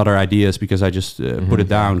anymore with other ideas, because I just put it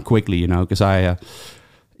down quickly, you know, because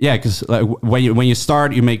because like when you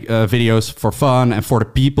start, you make videos for fun and for the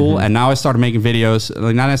people, and now I started making videos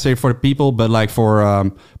like not necessarily for the people, but like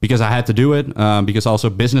for because I had to do it, because also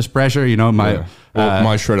business pressure, you know,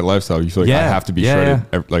 my shredded lifestyle. You feel like I have to be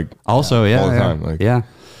shredded, like all the time, like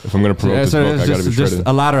if I'm going to promote this book, I got to be shredded. Just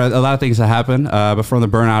a lot of things that happen. But from the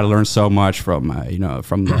burnout, I learned so much from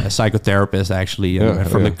from the psychotherapist actually,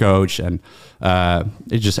 from the coach, and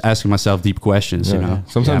it's just asking myself deep questions. You know,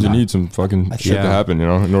 sometimes you need some fucking shit to happen, you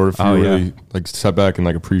know, in order for you to really like step back and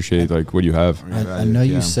like appreciate like what you have. I know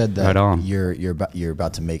you said that you're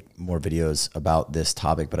about to make more videos about this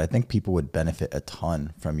topic, but I think people would benefit a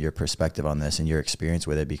ton from your perspective on this and your experience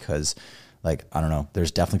with it, because, like, I don't know,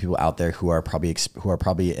 there's definitely people out there who are probably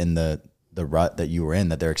in the rut that you were in,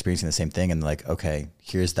 that they're experiencing the same thing, and like, okay,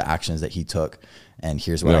 here's the actions that he took, and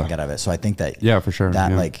here's what I can get out of it. So I think that for sure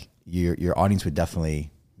that like your audience would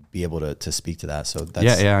definitely be able to speak to that. So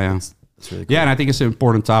that's that's really cool. Yeah, and I think it's an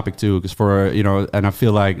important topic too, because for, you know, and I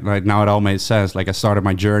feel like now it all made sense. Like I started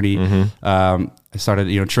my journey, I started,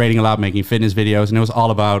 you know, training a lot, making fitness videos, and it was all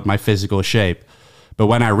about my physical shape. But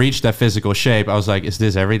when I reached that physical shape, I was like, is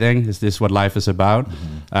this everything? Is this what life is about?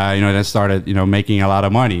 You know, then started, you know, making a lot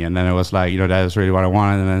of money. And then it was like, you know, that is really what I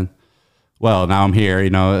wanted. And then, well, now I'm here, you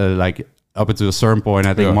know, like up until a certain point,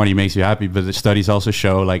 I think money makes you happy. But the studies also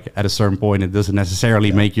show, like, at a certain point, it doesn't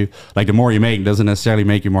necessarily make you, like, the more you make, it doesn't necessarily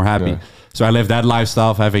make you more happy. So I lived that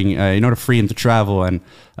lifestyle of having, you know, the freedom to travel and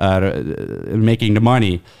making the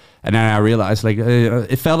money. And then I realized, like,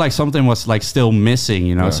 it felt like something was like still missing,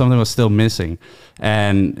 you know, something was still missing.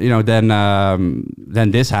 And, you know,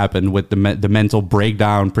 then this happened with the mental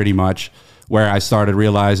breakdown, pretty much, where I started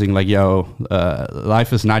realizing, like,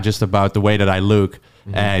 life is not just about the way that I look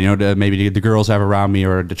and, you know, maybe the girls I have around me,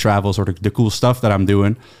 or the travels, or the cool stuff that I'm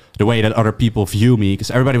doing, the way that other people view me.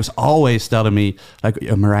 Because everybody was always telling me, like,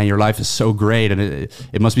 Merijn, your life is so great, and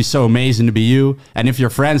it must be so amazing to be you. And if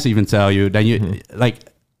your friends even tell you, then you like,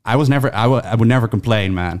 I would never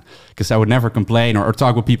complain, man, because I would never complain or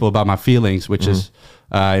talk with people about my feelings, which is,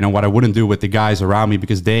 you know, what I wouldn't do with the guys around me,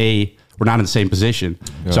 because they were not in the same position.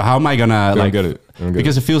 So how am I gonna get it?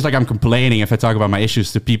 Because it feels like I'm complaining if I talk about my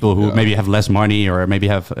issues to people who maybe have less money, or maybe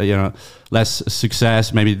have, you know, less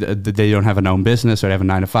success. Maybe they don't have an own business, or they have a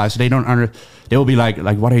 9-to-5, so they will be like,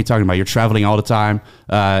 what are you talking about? You're traveling all the time.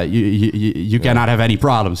 You cannot have any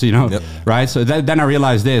problems, you know, right? So then I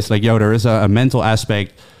realized this, like, there is a mental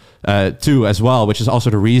aspect too as well, which is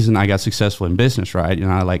also the reason I got successful in business, right? You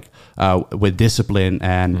know, like with discipline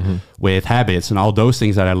and with habits and all those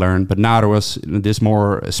things that I learned. But now there was this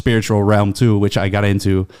more spiritual realm too, which I got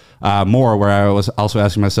into more, where I was also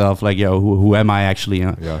asking myself, like, who am I actually?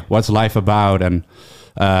 You know? What's life about? And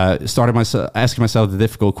started asking myself the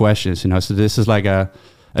difficult questions, you know. So this is like a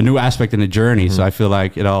new aspect in the journey. So I feel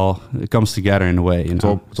like it comes together in a way. You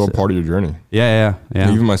know? It's all part of your journey. Yeah.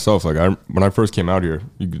 Even myself, like when I first came out here,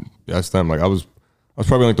 you could ask them, like, I was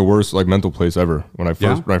probably like the worst like mental place ever when I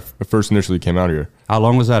first initially came out here. How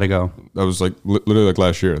long was that ago? That was like literally like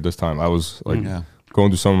last year at this time. I was like going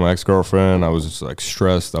through some of my ex-girlfriend. I was just like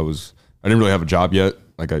stressed. I didn't really have a job yet.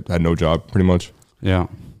 Like I had no job pretty much. Yeah.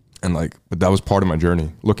 And like, but that was part of my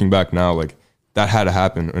journey. Looking back now, like that had to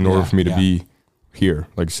happen in order for me to be here,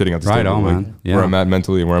 like sitting at the table, like, where I'm at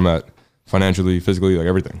mentally and where I'm at financially, physically, like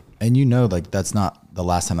everything. And like that's not the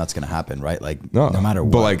last time that's going to happen, right? Like no matter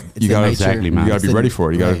what. But like you gotta be ready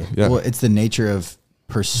for it. You gotta, Well, it's the nature of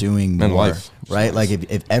pursuing more, life, right? Like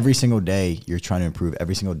if every single day you're trying to improve,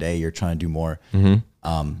 every single day you're trying to do more,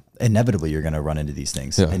 inevitably you're going to run into these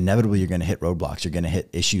things. Inevitably you're going to hit roadblocks. You're going to hit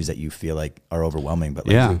issues that you feel like are overwhelming. But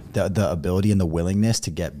like the ability and the willingness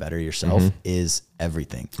to get better yourself is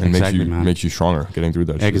everything. And makes you stronger getting through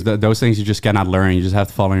that. Yeah, because those things you just cannot learn. You just have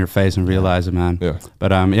to fall on your face and realize it, man. Yeah.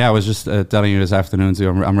 But I was just telling you this afternoon too.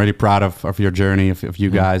 I'm really proud of your journey, of you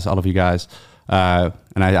guys, all of you guys.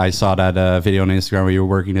 And I saw that video on Instagram where you were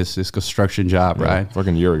working this construction job, right?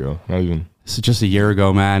 Fucking a year ago, not even. It's just a year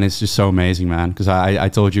ago, man. It's just so amazing, man. Because I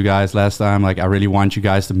told you guys last time, like I really want you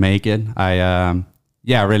guys to make it.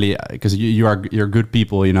 Really, because you're good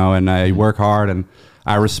people, you know, and you work hard, and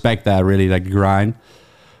I respect that really, like grind.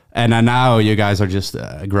 And now you guys are just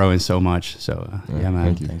growing so much. So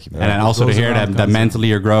man. Thank you. And then also to hear that mentally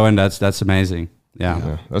you're growing, that's amazing.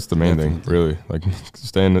 Yeah, that's the main thing, really. Like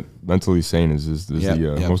staying mentally sane is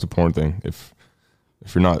the most important thing. If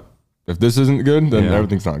this isn't good, then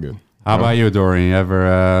everything's not good. How about you, Dorian? You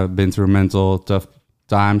ever been through mental tough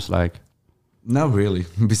times? Like, not really.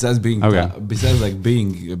 Besides being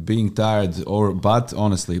being tired, but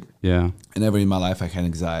honestly, never in my life I had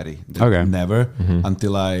anxiety. Never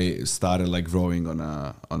until I started like growing on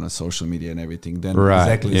a social media and everything. Then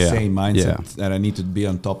exactly the same mindset that I need to be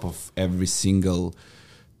on top of every single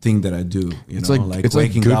thing that I do. It's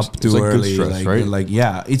waking up too early. Good stress, right?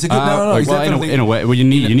 It's a good. In a way, well, you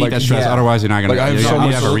need that stress. Otherwise, you're not gonna. Like, you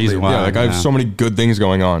have a reason why. I have so many good things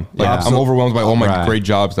going on. Like I'm overwhelmed by all my great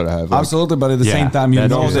jobs that I have. Absolutely, but at the same time, you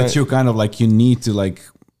know that you kind of like you need to like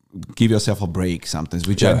give yourself a break sometimes,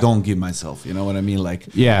 which I don't give myself. You know what I mean?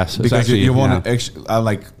 Like because you want to actually,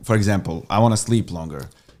 like for example, I want to sleep longer.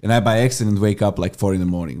 And I by accident wake up like 4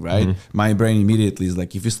 a.m, right? My brain immediately is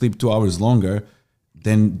like, if you sleep 2 hours longer,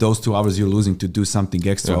 then those 2 hours you're losing to do something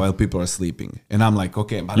extra while people are sleeping. And I'm like,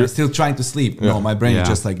 okay, but I'm still trying to sleep. No, my brain is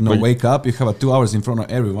just like, no, wake up. You have 2 hours in front of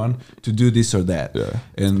everyone to do this or that.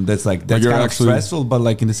 And that's kind of stressful, but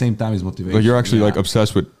like in the same time is motivation. Like you're actually like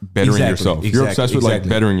obsessed with bettering yourself. You're obsessed with like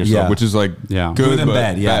bettering yourself, which is like good and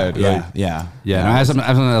bad.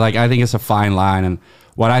 I think it's a fine line. And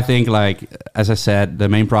what I think, like, as I said, the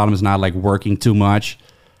main problem is not like working too much.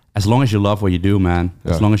 As long as you love what you do, man.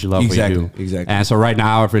 As long as you love what you do. Exactly. And so right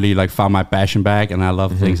now I've really like found my passion back, and I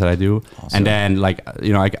love the things that I do. Awesome. And then like,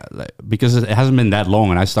 you know, because it hasn't been that long,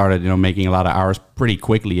 and I started, you know, making a lot of hours pretty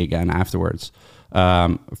quickly again afterwards.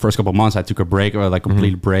 First couple of months I took a break, or like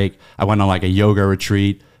complete break. I went on like a yoga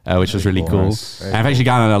retreat, which was really cool. Nice. And I've actually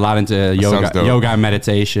gotten a lot into yoga and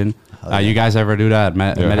meditation. You guys ever do that?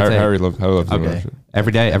 Meditate? Harry loves doing that shit.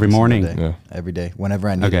 Every day, every morning? Every day. Whenever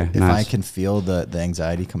I need it. If I can feel the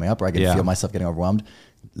anxiety coming up, or I can feel myself getting overwhelmed,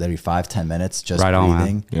 literally 5-10 minutes just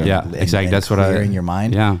breathing. Exactly. That's what clearing your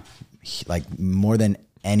mind. Like more than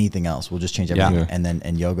anything else will just change everything. And then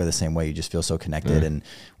in yoga the same way, you just feel so connected and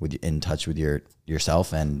in touch with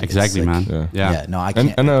yourself. And exactly, like, man. No, I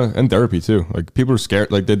can't. And therapy too. Like people are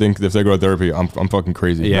scared. Like they think if they go to therapy, I'm fucking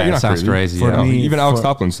crazy. Yeah, it sounds crazy. For me, even Alex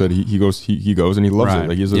Toplin said he goes and he loves it.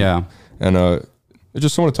 Like he's it's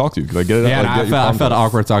just someone to talk to. Like get it out. Like, I felt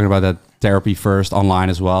awkward talking about that therapy first online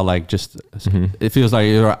as well. Like just it feels like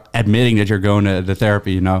you're admitting that you're going to the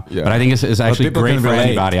therapy, you know. But I think it's actually great for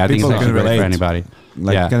anybody. I think it's actually great for anybody.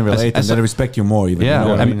 Like can relate and they respect you more. Even, you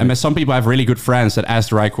know I mean? And some people have really good friends that ask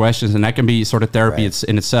the right questions, and that can be sort of therapy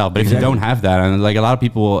in itself. But if you don't have that, and like a lot of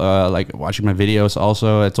people like watching my videos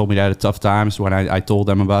also told me that at tough times when I told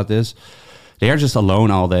them about this. They are just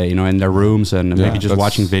alone all day, you know, in their rooms and maybe just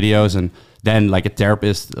watching videos, and then like a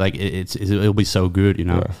therapist, like it'll be so good, you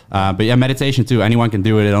know. But meditation too. Anyone can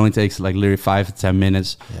do it. It only takes like literally 5 to 10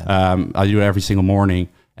 minutes. I do it every single morning,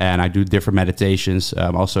 and I do different meditations.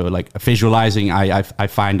 Also, like visualizing, I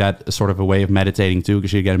find that sort of a way of meditating too,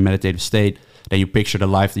 because you get a meditative state. Then you picture the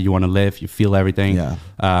life that you want to live. You feel everything. You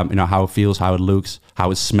know, how it feels, how it looks,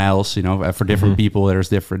 how it smells. You know, for different people, there's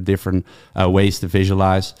different ways to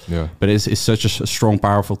visualize. But it's such a strong,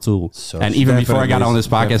 powerful tool. And even before I got on this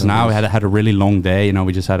podcast, now I had a really long day. You know,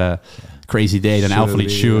 we just had a crazy day, then Alpha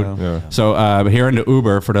League shoot. So here in the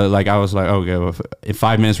Uber for I was like, okay, in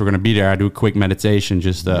 5 minutes we're gonna be there. I do a quick meditation,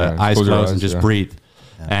 just eyes closed and just breathe.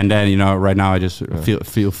 And then, you know, right now I just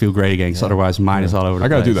feel great again. Because otherwise, mine is all over the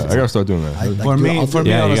place. I gotta do that. I gotta start doing that. For me,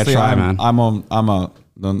 honestly, I'm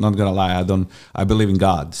not gonna lie, I believe in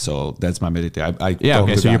God, so that's my meditation.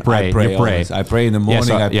 So you pray. I pray in the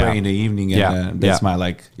morning, I pray in the evening, and that's my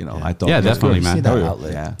I talk. Yeah, definitely,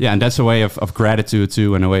 man. And that's a way of gratitude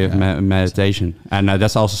too, and a way of meditation. And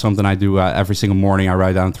that's also something I do every single morning. I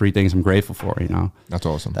write down 3 things I'm grateful for. That's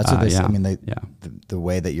awesome. That's what they say. I mean, the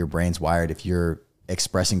way that your brain's wired, if you're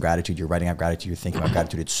expressing gratitude, you're writing out gratitude, you're thinking about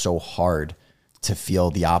gratitude, it's so hard to feel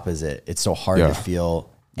the opposite. It's so hard to feel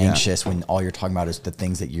anxious when all you're talking about is the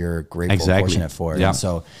things that you're grateful and fortunate for. And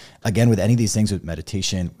so again, with any of these things, with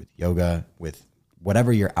meditation, with yoga, with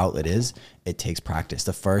whatever your outlet is, it takes practice.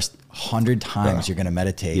 The first 100 times you're going to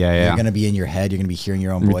meditate, you're going to be in your head, you're going to be hearing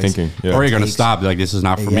your own voice. Thinking, or you're going to stop, like, this is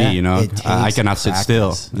not for me, I cannot sit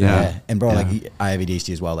still. And bro, like, I have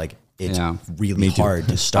ADHD as well. Like, it's really hard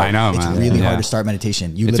to start. I know, man. It's really hard to start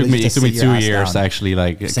meditation. It took me 2 years to actually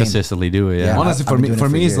consistently do it. Honestly, for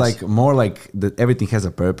me, it's like more like that. Everything has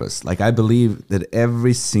a purpose. Like, I believe that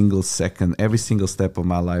every single second, every single step of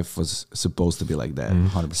my life was supposed to be like that.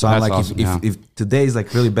 100%. So I'm like, awesome. if today is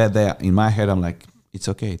like really bad day, in my head, I'm like, it's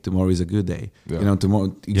okay. Tomorrow is a good day.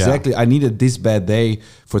 Tomorrow exactly. I needed this bad day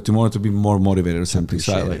for tomorrow to be more motivated or something.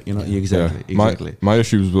 So like, exactly. My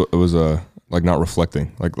issue was like not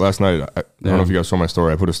reflecting. Like last night, I don't know if you guys saw my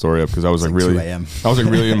story. I put a story up because I was like really, I was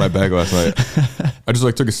like really in my bag last night. I just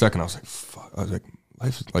like took a second. I was like, fuck. I was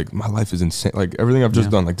like, my life is insane. Like everything I've just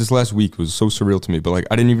done, like this last week was so surreal to me. But like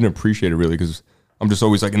I didn't even appreciate it really because I'm just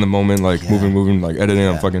always like in the moment, like moving, like editing.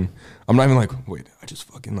 I'm not even like, wait, I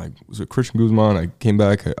just fucking like was with Christian Guzman. I came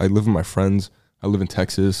back. I live with my friends. I live in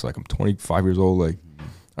Texas. Like I'm 25 years old. Like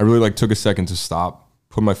I really like took a second to stop,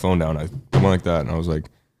 put my phone down. I went like that, and I was like.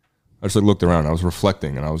 I just like looked around. I was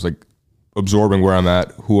reflecting, and I was like absorbing where I'm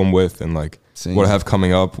at, who I'm with, and like what I have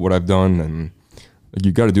coming up, what I've done, and like,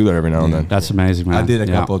 you got to do that every now and then. That's amazing, man. I did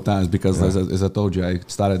a couple of times because, as I told you, I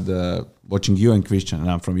started watching you and Christian, and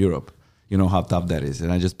I'm from Europe. You know how tough that is,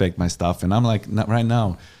 and I just packed my stuff, and I'm like, right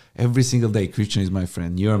now. Every single day, Christian is my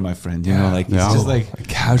friend. You're my friend. You know, like it's just like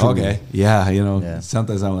casually. Okay,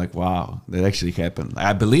 sometimes I'm like, wow, that actually happened.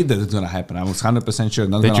 I believe that it's gonna happen. I was 100% sure.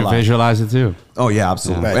 Did you visualize it too? Oh yeah,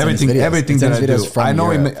 absolutely. Right, everything that I do, I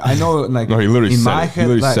know. Like no, he literally in said my it. head,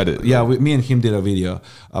 he like, said it. Yeah, me and him did a video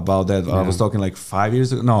about that. I was talking like 5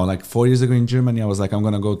 years ago. No, like 4 years ago in Germany. I was like, I'm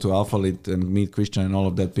gonna go to Alpha Lit and meet Christian and all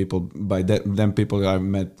of that people. By them people, I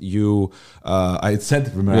met you. I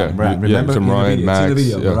said, remember Merijn, Max,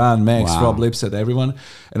 Merijn, Max, Rob Lipset, everyone.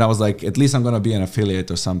 And I was like, at least I'm gonna be an affiliate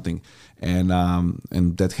or something. And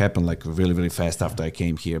that happened like really, really fast after I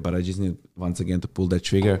came here. But I just need once again to pull that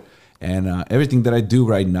trigger. And everything that I do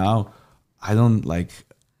right now, I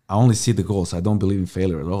only see the goals. I don't believe in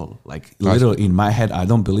failure at all. Like literally in my head, I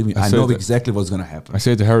don't believe in. I know exactly what's gonna happen. I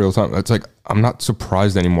say it to Harry all the time. It's like I'm not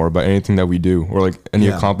surprised anymore by anything that we do or like any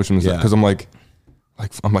accomplishments because I'm like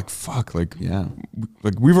fuck, like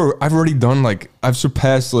I've already done like I've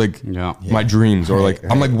surpassed like my dreams or like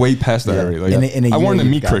I'm like way past that already. Like I wanted to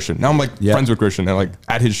meet Christian. Now I'm like friends with Christian and like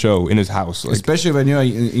at his show in his house. Like, especially when you're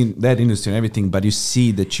in that industry and everything, but you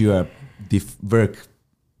see that you are work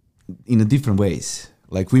in a different ways.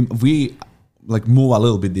 Like we like move a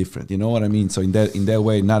little bit different. You know what I mean? So in that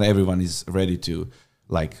way, not everyone is ready to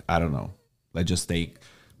like I don't know. Let's just take.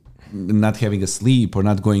 Not having a sleep or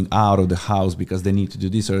not going out of the house because they need to do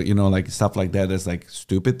this or like stuff like that. That's like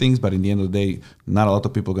stupid things, but in the end of the day, not a lot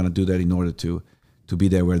of people are gonna do that in order to be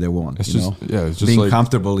there where they want. It's just being like,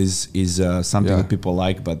 comfortable is something that people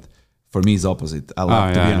like, but for me it's opposite. I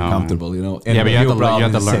love to be uncomfortable, And but you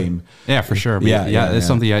have to learn. Same. Yeah, for sure. It's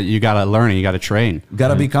something you gotta learn and you gotta train.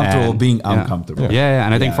 Gotta be comfortable being uncomfortable. Yeah,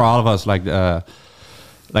 and I think for all of us, like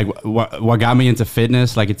what got me into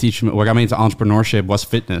fitness, what got me into entrepreneurship was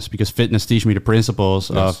fitness, because fitness teach me the principles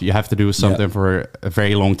of you have to do something for a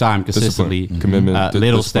very long time, consistently, commitment,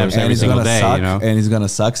 little steps every single day, and it's gonna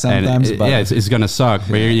suck sometimes. It's gonna suck,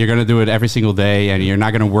 but you're gonna do it every single day, and you're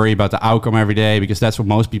not gonna worry about the outcome every day, because that's what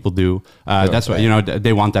most people do. That's what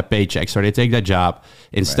they want that paycheck, so they take that job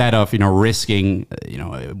instead of risking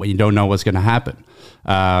when you don't know what's gonna happen.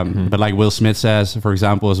 But like Will Smith says, for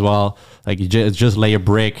example, as well, like you just lay a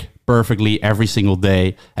brick perfectly every single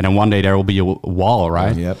day, and then one day there will be a wall,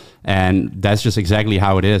 right? Yep. And that's just exactly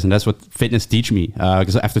how it is, and that's what fitness teach me.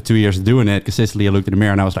 Because after 2 years of doing it consistently, I looked in the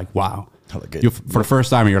mirror and I was like, wow. For the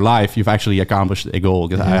first time in your life, you've actually accomplished a goal.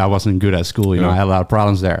 Because I wasn't good at school, I had a lot of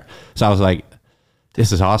problems there. So I was like,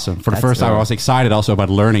 this is awesome. For the first time, I was excited also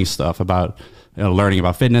about learning stuff, about learning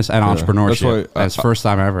about fitness and entrepreneurship. That's the first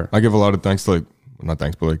time ever. I give a lot of thanks to not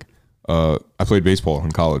thanks, but I played baseball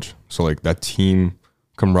in college. So like that team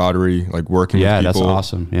camaraderie, like working with people. That's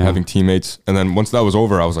awesome. Yeah. Having teammates. And then once that was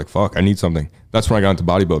over, I was like, fuck, I need something. That's when I got into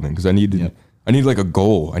bodybuilding, because I I need like a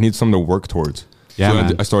goal. I need something to work towards. Yeah, so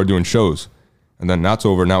man. I started doing shows, and then that's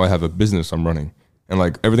over. Now I have a business I'm running, and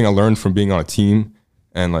like everything I learned from being on a team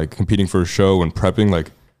and like competing for a show and prepping,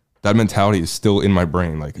 like that mentality is still in my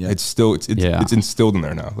brain. Like it's still, it's instilled in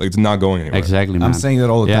there now. Like it's not going anywhere. Exactly, man. I'm saying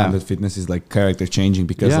that all the time, that fitness is like character changing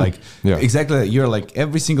because exactly, you're like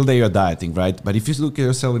every single day you're dieting, right? But if you look at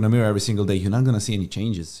yourself in the mirror every single day, you're not going to see any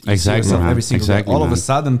changes. You see yourself every single day. All of a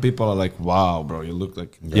sudden people are like, wow, bro, you look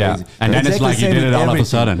like crazy. And then it's like you did it all of a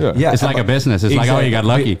sudden. Yeah. It's like a business. It's like, oh, you got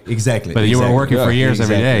lucky. Exactly. But you were working for years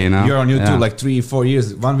every day, you know? You're on YouTube like 3-4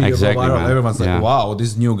 years, one video go viral, everyone's like, wow,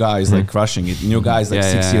 this new guy is like crushing it. New guy is like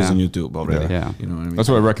 6 years on YouTube already. Yeah. You know what I mean? That's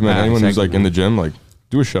what I recommend. Anyone who's like in the gym, like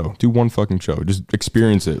do a show, do one fucking show, just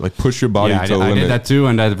experience it, like push your body to the limit. I did that too,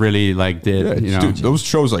 and that really like did, you know, dude, those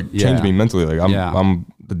shows like changed me mentally. Like I'm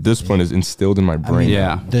the discipline is instilled in my brain.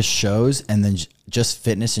 I mean, the shows and then just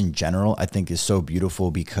fitness in general, I think is so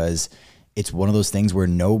beautiful because it's one of those things where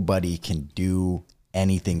nobody can do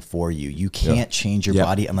anything for you. You can't change your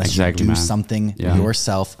body unless you do something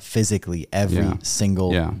yourself physically every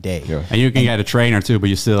single day. And you can get a trainer too, but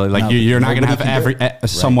you still like you're not gonna have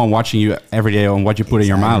someone watching you every day on what you put in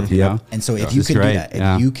your mouth. You know? And so if you can do that,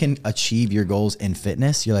 if you can achieve your goals in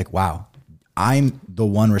fitness, you're like, wow, I'm the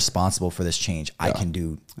one responsible for this change. I can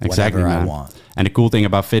do whatever I want. And the cool thing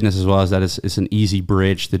about fitness as well is that it's an easy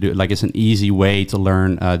bridge to do. Like it's an easy way to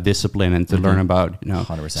learn discipline and to learn about, you know,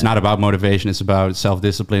 100%. It's not about motivation. It's about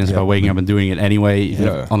self-discipline. It's about waking up and doing it anyway, even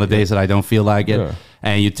on the days that I don't feel like it.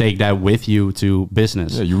 And you take that with you to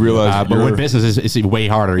business. Yeah, you realize. But with business, it's way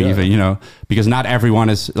harder even, you know, because not everyone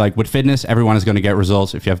is like with fitness, everyone is going to get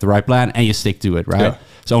results if you have the right plan and you stick to it, right?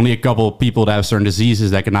 It's only a couple of people that have certain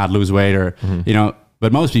diseases that cannot lose weight or, you know,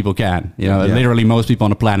 but most people can, you know, literally most people on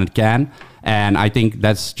the planet can. And I think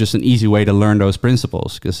that's just an easy way to learn those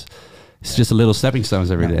principles because it's just a little stepping stones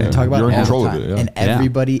every day. We talk about You're it in all control the time. of it, And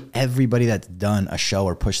everybody that's done a show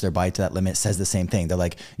or pushed their body to that limit says the same thing. They're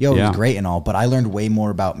like, yo, it was great and all, but I learned way more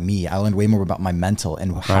about me. I learned way more about my mental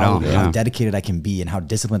and how dedicated I can be and how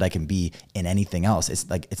disciplined I can be in anything else. It's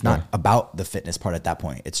like, it's not about the fitness part at that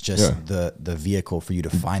point. It's just the vehicle for you to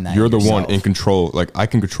find that. You're the one in control. Like I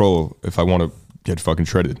can control if I want to get fucking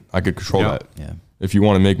shredded. I could control that. Yeah. If you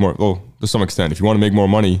want to make more, to some extent, if you want to make more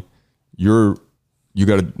money, you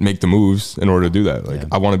got to make the moves in order to do that. Like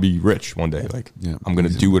I want to be rich one day. Like I'm going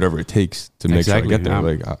to do whatever it takes to make sure I get there.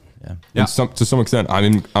 Like to some extent,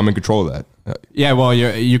 I'm in control of that. Yeah. Well,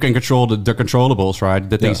 you can control the controllables, right?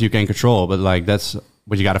 The things you can control, but like that's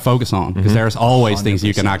what you got to focus on because there's always things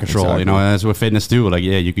you cannot control. You know, and that's with fitness too. Like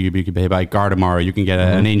you could be hit by a car tomorrow. You can get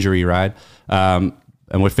an injury, right?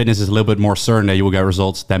 And with fitness, is a little bit more certain that you will get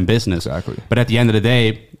results than business. Exactly. But at the end of the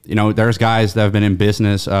day, you know, there's guys that have been in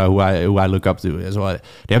business who I look up to as well.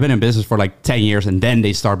 They have been in business for like 10 years and then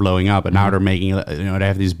they start blowing up. And now they're making, you know, they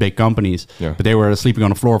have these big companies. Yeah. But they were sleeping on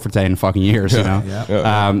the floor for 10 fucking years, you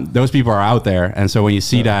know. Those people are out there. And so when you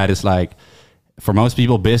see that, it's like, for most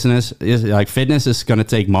people, business is like fitness is going to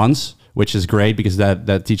take months, which is great because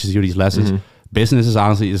that teaches you these lessons. Business is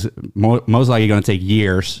honestly most likely going to take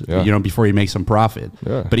years, you know, before you make some profit.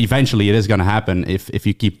 Yeah. But eventually, it is going to happen if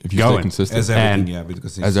you keep going. Stay consistent. As everything,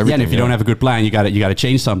 because and if you don't have a good plan, you got to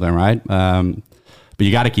change something, right? But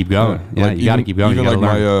you got to keep going. Yeah, like you got to keep going. Even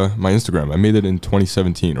like my Instagram, I made it in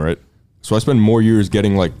 2017, right? So I spent more years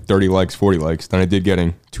getting like 30 likes, 40 likes than I did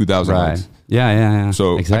getting 2,000 likes. Yeah.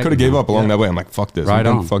 So I could have gave up along that way. I'm like, fuck this. I'm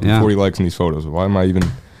getting fucking 40 likes in these photos. Why am I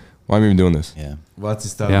even doing this? Yeah. Once it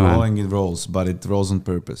starts rolling, it rolls, but it rolls on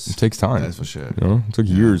purpose. It takes time. That's for sure. You know, it took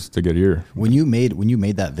years to get here. When you made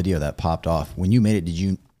that video that popped off, when you made it, did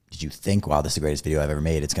you think, wow, this is the greatest video I've ever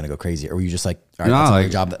made? It's gonna go crazy, or were you just like, all right, that's another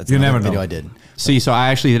job. That's another video I did. See, so I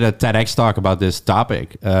actually did a TEDx talk about this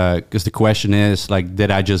topic because the question is like,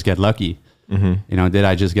 did I just get lucky? You know, did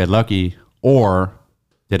I just get lucky, or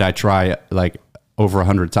did I try like over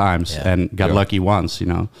 100 times and got lucky once? You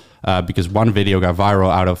know. Because one video got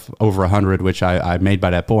viral out of over 100, which I made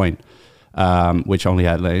by that point, which only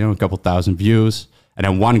had like, you know, a couple thousand views, and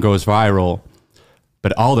then one goes viral.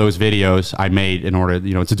 But all those videos I made in order,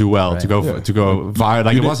 you know, to do well, to go viral.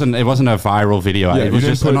 Like it wasn't a viral video. It was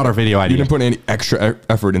just another video idea. You didn't put any extra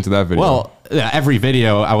effort into that video. Well, every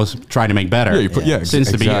video I was trying to make better.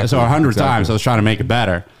 Since the beginning. So 100 times I was trying to make it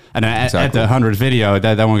better. And then at the 100th video,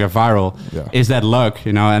 that one got viral. Is that luck,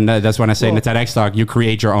 you know? And that's when I say in the TEDx talk, you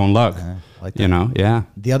create your own luck. Like you know,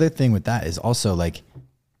 The other thing with that is also like,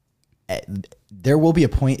 there will be a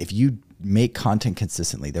point if you make content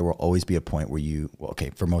consistently, there will always be a point where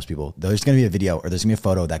for most people, there's going to be a video or there's going to be a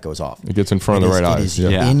photo that goes off. It gets in front of the right eyes.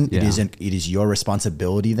 It is your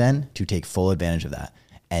responsibility then to take full advantage of that.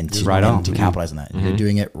 and to capitalize on that. You're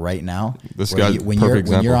doing it right now. This guy's when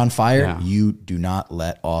you're on fire, you do not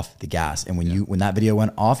let off the gas. And when that video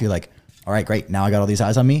went off, you're like, all right, great. Now I got all these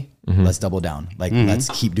eyes on me. Let's double down. Like, let's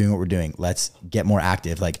keep doing what we're doing. Let's get more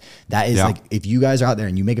active. Like, that is like, if you guys are out there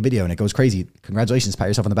and you make a video and it goes crazy, congratulations, pat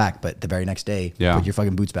yourself on the back. But the very next day, put your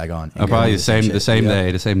fucking boots back on. Probably the same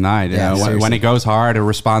day, the same night. You know, when it goes hard, to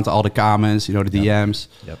respond to all the comments, you know, the DMs.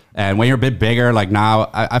 And when you're a bit bigger, like now,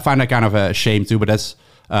 I find that kind of a shame too, but that's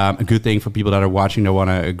a good thing for people that are watching that want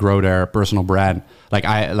to grow their personal brand. Like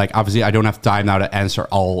obviously I don't have time now to answer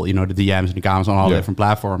all, you know, the DMs and the comments on all the different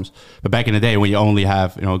platforms. But back in the day when you only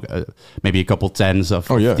have, you know, maybe a couple tens of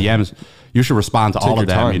DMs, you should respond to all of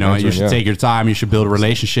them. You know, you should take your time. You should build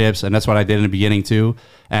relationships, and that's what I did in the beginning too.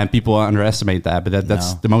 And people underestimate that, but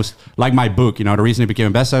that's the most, like my book. You know, the reason it became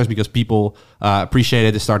a bestseller is because people appreciate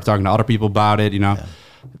it. They started talking to other people about it. You know.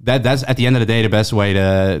 That's at the end of the day the best way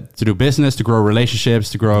to do business, to grow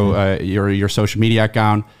relationships, to grow your social media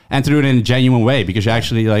account, and to do it in a genuine way. Because you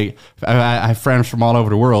actually, like, I have friends from all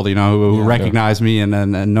over the world, you know, who recognize me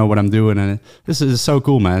and know what I'm doing, and this is so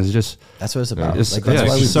cool, man. It's just that's what it's about. It's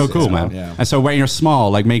just so cool, man. And so when you're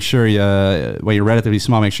small, like, make sure when you're relatively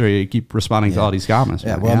small, make sure you keep responding to all these comments.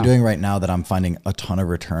 What I'm doing right now that I'm finding a ton of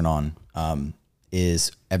return on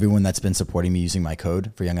is everyone that's been supporting me using my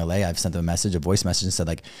code for Young LA. I've sent them a voice message and said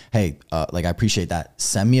like, hey, like I appreciate that.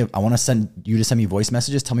 I want to send me voice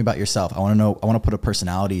messages. Tell me about yourself. I want to put a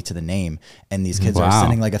personality to the name. And these kids are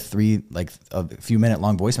sending like a few minute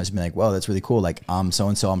long voice message being like, whoa, that's really cool. Like,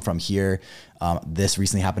 so-and-so, I'm from here. This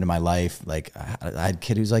recently happened in my life. Like I had a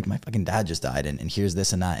kid who's like, my fucking dad just died and here's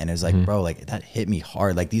this and that. And it was like, bro, like that hit me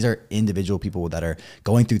hard. Like these are individual people that are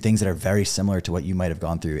going through things that are very similar to what you might've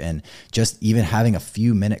gone through. And just even having a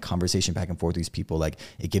few minute conversation back and forth with these people, like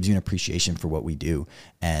it gives you an appreciation for what we do.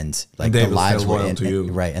 And like the lives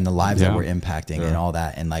and the lives that we're impacting and all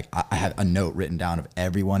that. And like, I have a note written down of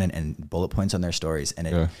everyone and bullet points on their stories.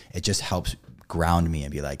 And it just helps ground me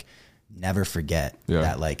and be like, never forget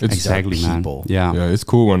that like it's exactly people. It's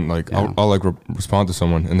cool when like I'll like respond to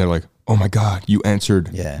someone and they're like, oh my God, you answered.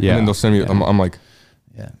 And then they'll send me, I'm like,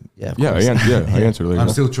 I answered. Like, I'm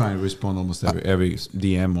still trying to respond almost every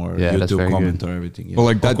DM or YouTube comment or everything. But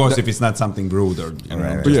like that, of course, if it's not something rude or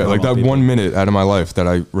but like that 1 minute out of my life that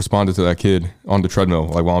I responded to that kid on the treadmill,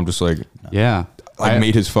 like while I'm just like, I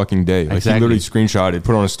made his fucking day. Like he literally screenshotted,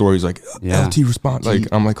 put on a story. He's like, LT response. Like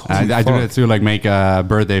I'm like, I do that too. Like make a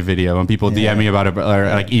birthday video, and people DM me about it or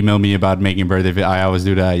like email me about making a birthday video. I always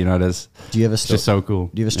do that. You know, that's just so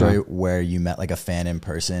cool. Do you have a story where you met like a fan in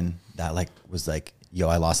person that like was like, yo,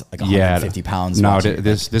 I lost like 150 pounds. No,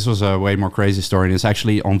 this was a way more crazy story. And it's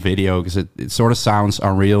actually on video because it sort of sounds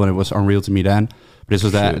unreal, and it was unreal to me then. But this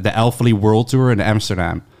was the Elfly World Tour in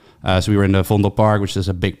Amsterdam. So we were in the Vondelpark, which is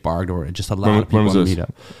a big park where just a lot of people to meet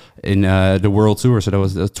up. In the World Tour, so that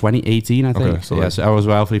was 2018, I think. Okay, so I was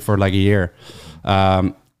with Elfly for like a year.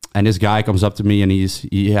 And this guy comes up to me, and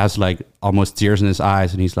he has like almost tears in his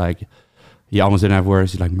eyes, and he's like, he almost didn't have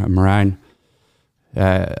words. He's like, Merijn,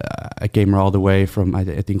 I came all the way from, I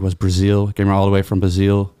think it was Brazil. I came all the way from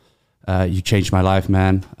Brazil. You changed my life,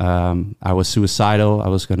 man. I was suicidal. I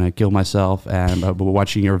was going to kill myself. And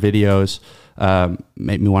watching your videos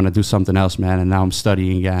made me want to do something else, man. And now I'm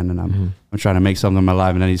studying again, and I'm trying to make something of my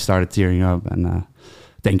life. And then he started tearing up. And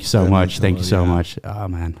thank you so much. Thank you so much. Oh,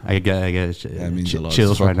 man. I get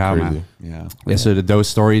chills right now, man. Yeah. So those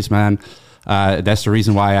stories, man, that's the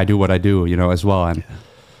reason why I do what I do, you know, as well. And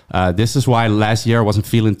this is why last year I wasn't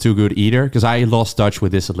feeling too good either, because I lost touch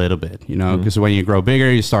with this a little bit, you know, because when you grow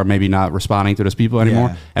bigger, you start maybe not responding to those people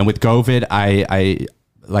anymore. And with COVID,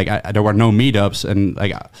 there were no meetups, and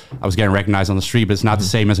like I was getting recognized on the street, but it's not the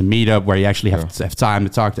same as a meetup where you actually have time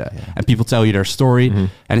to talk to, and people tell you their story, and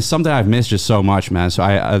it's something I've missed just so much, man. So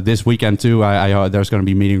I this weekend too, I there's going to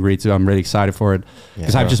be meet and greet too. I'm really excited for it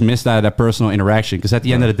because I've just missed that personal interaction. Because at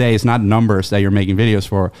the end of the day, it's not numbers that you're making videos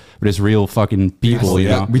for, but it's real fucking people. You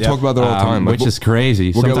know, we talk about that all the time, which is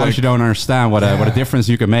crazy. Sometimes you don't understand what a difference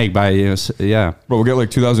you can make by Bro, we'll get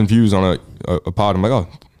like 2,000 views on a pod. I'm like, oh.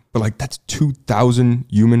 But like that's 2,000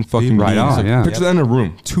 human fucking beings. Like, picture that in a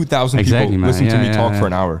room. 2,000 people listen to me talk for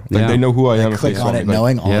an hour. Like they know who I am. Click on it,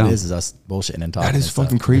 knowing all it is us bullshitting and talking. That is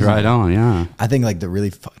fucking crazy. Right on, yeah. I think like the really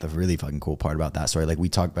fucking cool part about that story, like we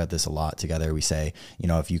talk about this a lot together. We say, you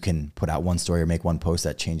know, if you can put out one story or make one post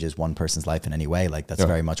that changes one person's life in any way, like that's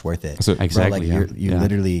very much worth it. Exactly. Bro, like you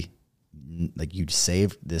literally. Like you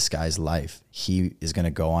saved this guy's life. He is going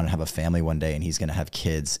to go on and have a family one day, and he's going to have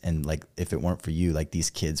kids. And like, if it weren't for you, like these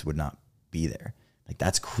kids would not be there. Like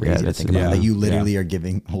that's crazy to think about. Like you literally are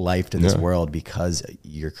giving life to this world because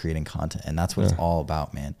you're creating content, and that's what it's all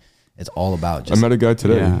about, man. It's all about just... I met a guy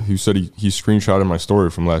today who said he screenshotted my story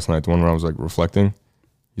from last night, the one where I was like reflecting.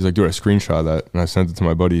 He's like, dude, I screenshot that and I sent it to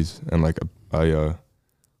my buddies, and like I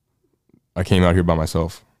came out here by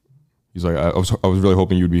myself. He's like, I was really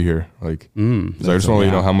hoping you'd be here. Like, he's like, I just want to let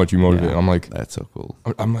you know how much you motivate. I'm like, that's so cool.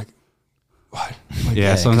 I'm like, what? Like,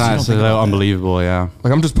 yeah, sometimes it's a little unbelievable. Yeah,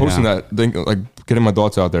 like I'm just posting that, like getting my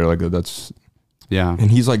thoughts out there. Like that's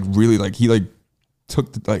And he's like really like he like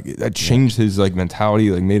took that changed his like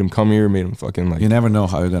mentality. Like made him come here. Made him fucking like. You never know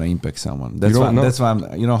how you're gonna impact someone. That's why. That's why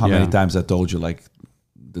I'm. You know how many times I told you like,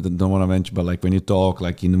 don't want to mention, but like when you talk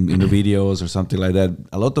like in the videos or something like that,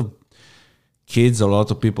 a lot of kids, a lot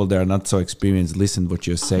of people that are not so experienced listen what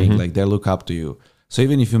you're saying, like they look up to you. So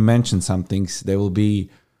even if you mention some things, there will be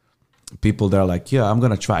people that are like, yeah, I'm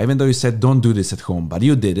gonna try, even though you said don't do this at home, but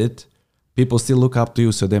you did it. People still look up to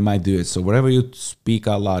you, so they might do it. So wherever you speak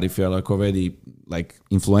out loud, if you're like already like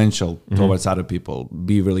influential towards other people,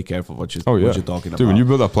 be really careful what you're talking about. Dude, when you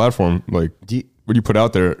build that platform, like what you put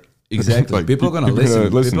out there, exactly, like, people are gonna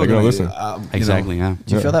listen. They're gonna listen. Exactly.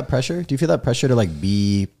 Do you feel that pressure? Do you feel that pressure to like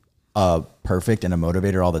be perfect and a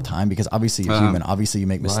motivator all the time? Because obviously you're human. Obviously you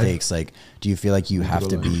make mistakes. Like, do you feel like you have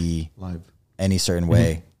to be any certain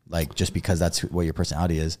way, like just because that's what your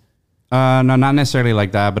personality is? No, not necessarily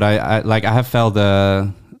like that. But I have felt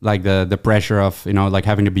the pressure of, you know, like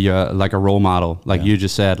having to be a role model, like you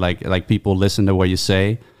just said, like people listen to what you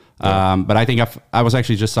say. But I think I was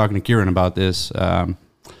actually just talking to Kieran about this.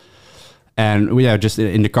 And just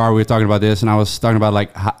in the car, we were talking about this, and I was talking about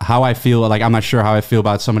like how I feel. Like I'm not sure how I feel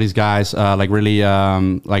about some of these guys, like really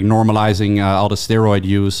like normalizing all the steroid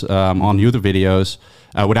use on YouTube videos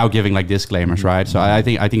without giving like disclaimers, right? So I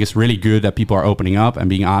think it's really good that people are opening up and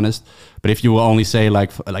being honest. But if you will only say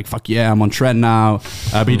like fuck yeah, I'm on trend now,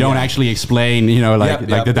 but you don't actually explain, you know, like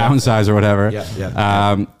the downsides or whatever,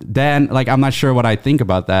 then like I'm not sure what I think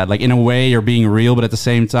about that. Like in a way, you're being real, but at the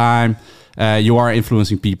same time, you are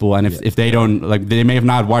influencing people, and if they don't like, they may have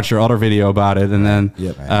not watched your other video about it, and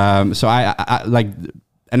then so I like,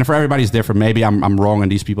 and for everybody's different. Maybe I'm wrong, and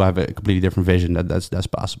these people have a completely different vision. That's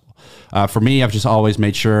possible. For me, I've just always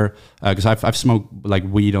made sure, because I've smoked like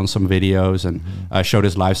weed on some videos and showed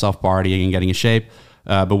this lifestyle partying and getting in shape.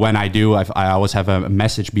 But when I do, I always have a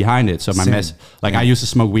message behind it. So my I used to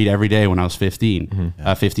smoke weed every day when I was 15,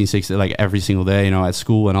 15, 16, like every single day, you know, at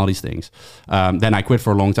school and all these things. Then I quit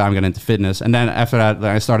for a long time, got into fitness. And then after that,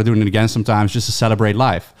 I started doing it again sometimes just to celebrate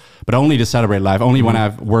life. But only to celebrate life. Only when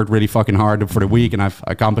I've worked really fucking hard for the week and I've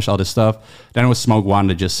accomplished all this stuff. Then I would smoke one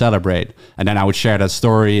to just celebrate. And then I would share that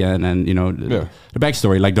story and you know, the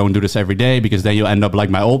backstory. Like, don't do this every day, because then you'll end up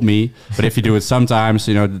like my old me. But if you do it sometimes,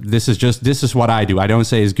 you know, this is what I do. I don't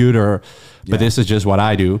say it's good but this is just what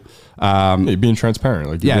I do. Being transparent,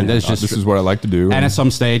 like this is what I like to do. And at some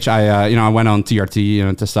stage, I went on TRT,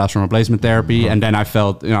 testosterone replacement therapy, and then I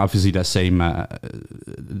felt, obviously that same,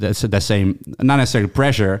 not necessarily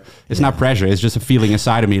pressure. It's not pressure. It's just a feeling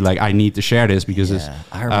inside of me, like I need to share this because it's.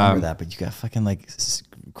 I remember that, but you got fucking like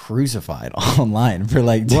crucified online for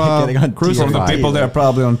like getting on crucified. The people that are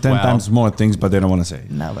probably on 10 times more things, but they don't want to say.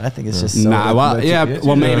 No, but I think it's just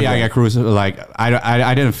so maybe I got crucified. Like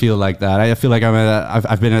I didn't feel like that. I feel like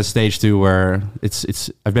I've been at a stage too where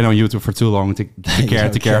I've been on YouTube for too long to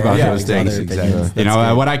care about those things. Exactly.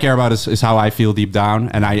 What I care about is how I feel deep down,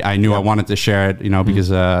 and I knew I wanted to share it. Because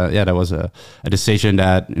that was a decision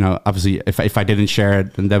that obviously if I didn't share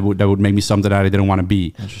it, then that would make me something that I didn't want to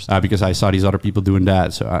be, because I saw these other people doing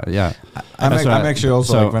that. So I'm actually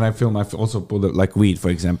also like when I film, I also put like weed, for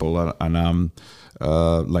example, and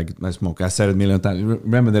like I smoke. I said it a million times.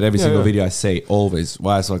 Remember that every single video I say always.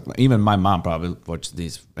 Why I smoke. Even my mom probably watched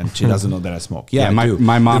this, and she doesn't know that I smoke.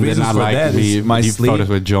 My mom did not like me. My photos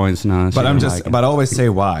with joints. No, but but I always say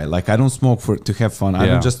why. Like I don't smoke to have fun. I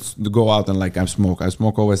don't just go out and like I smoke. I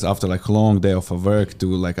smoke always after like a long day of work to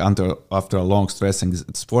like after a long stress, and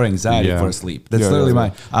it's for anxiety, for sleep. That's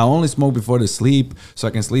literally I only smoke before the sleep so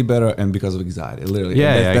I can sleep better, and because of anxiety. Literally,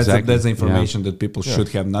 exactly. That's the information that people should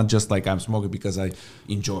have, not just like I'm smoking because I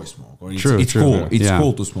enjoy smoke, or it's cool. It's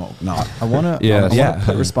cool to smoke. No, I want to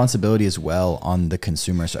put responsibility as well on the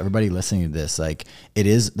consumer. So everybody listening to this, like it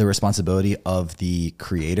is the responsibility of the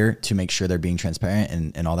creator to make sure they're being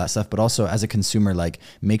transparent and all that stuff. But also as a consumer, like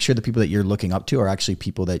make sure the people that you're looking up to are actually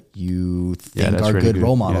people that you think are good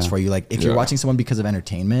role models for you. Like if you're watching someone because of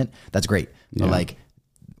entertainment, that's great. But like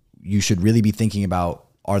you should really be thinking about,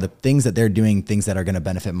 are the things that they're doing things that are going to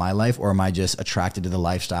benefit my life, or am I just attracted to the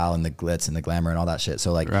lifestyle and the glitz and the glamour and all that shit?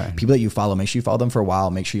 So like people that you follow, make sure you follow them for a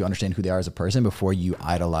while. Make sure you understand who they are as a person before you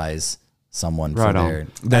idolize someone for their.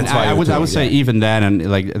 That's why I would say even then, and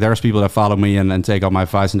like there's people that follow me and take all my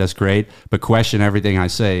advice, and that's great. But question everything I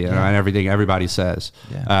say, and everything everybody says.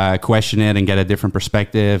 Yeah. Question it and get a different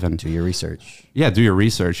perspective, and do your research. Yeah, do your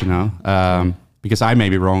research. You know, because I may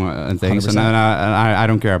be wrong in things, 100%. and I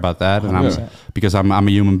don't care about that, and because I'm a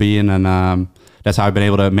human being, and that's how I've been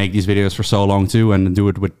able to make these videos for so long too, and do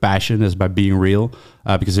it with passion, is by being real.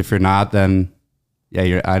 Because if you're not, then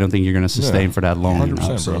I don't think you're going to sustain for that long.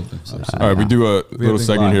 100%, bro. All right, we do a little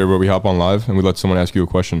segment here where we hop on live and we let someone ask you a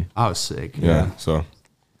question. Oh, sick. Yeah. So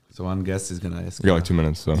one guest is going to ask. We got like 2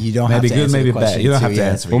 minutes. So you don't maybe have to good, maybe bad. You don't have to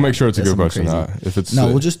answer. We'll make sure it's a good question. If it's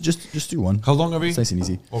we'll just do one. How long are we? It's nice and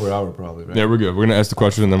easy. Over an hour, probably. Right? Yeah, we're good. We're gonna ask the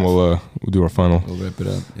question and then we'll do our final. We'll wrap it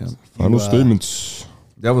up. Yeah. Final statements.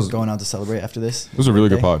 That was going out to celebrate after this. It was a really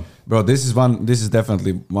good pod, bro. This is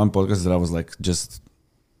definitely one podcast that I was like just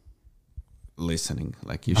listening.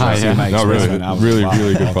 Like you should see my experience.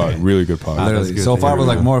 Really good pod. Really good pod. Literally, so far it was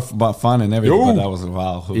like more about fun and everything. But that was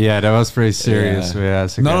wow. Yeah, that was pretty serious. Yeah.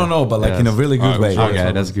 No, but like in a really good way.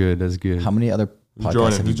 Okay, that's good. That's good. How many other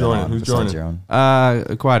podcasts have you been on besides your own?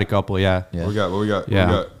 Quite a couple. Yeah. What we got?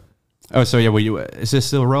 Yeah. Oh, so is this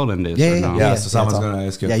still rolling? This? Yeah. So someone's gonna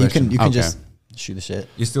ask you a question. You can just shoot the shit.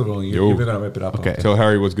 You're still rolling. You're gonna wrap it up. Okay. Tell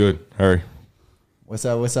Harry what's good. Harry. What's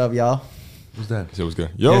up, y'all? Who's that? He said what's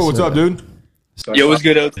good. Yo, what's up, dude? Yo, what's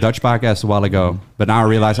good? Dutch podcast a while ago, but now I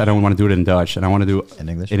realize I don't want to do it in Dutch, and I want to do in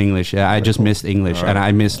English. In English, yeah. I just missed English, and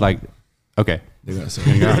I missed like, okay. All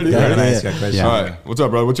right. What's up,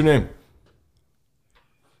 bro? What's your name?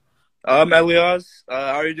 Elias.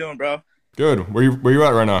 How are you doing, bro? Good. Where you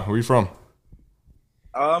at right now? Where you from?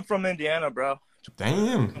 I'm from Indiana, bro.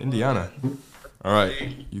 Damn, Indiana. All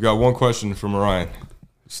right. You got one question for Merijn.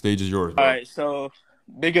 Stage is yours, bro. All right. So,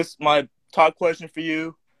 my top question for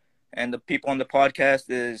you and the people on the podcast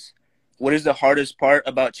is, what is the hardest part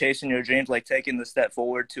about chasing your dreams, like taking the step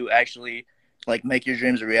forward to actually like make your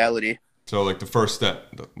dreams a reality? So like the first step.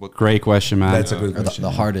 Great question, man. That's a good question. The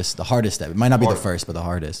hardest step. It might not be the first, but the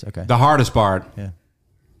hardest. Okay. The hardest part. Yeah.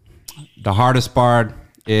 The hardest part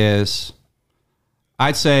is,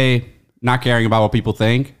 I'd say, not caring about what people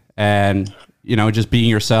think, and just being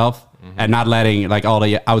yourself, and not letting like all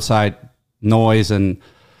the outside noise and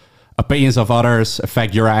opinions of others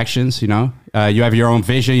affect your actions. You have your own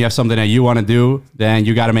vision, you have something that you want to do, then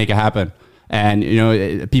you got to make it happen.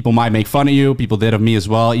 And people might make fun of you. People did of me as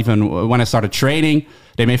well. Even when I started training,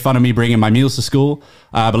 they made fun of me bringing my meals to school.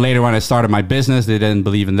 But later when I started my business, they didn't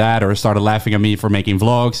believe in that, or started laughing at me for making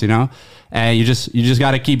vlogs. And you just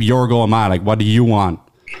got to keep your goal in mind. Like, what do you want?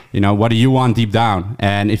 What do you want deep down?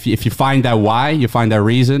 And if you find that why, you find that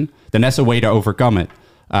reason, then that's a way to overcome it.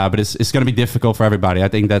 But it's going to be difficult for everybody. I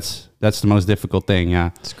think that's the most difficult thing.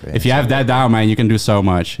 Yeah. If you have that down, man, you can do so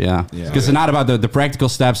much. Yeah. Because it's not about the practical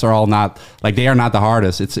steps are all not like they are not the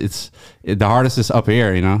hardest. It's the hardest is up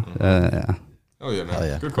here. Yeah. Oh yeah, man. Oh,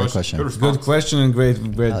 yeah. Good question. Good question and great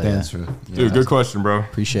answer. Dude, good question, bro.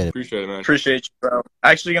 Appreciate it, man. Appreciate you, bro.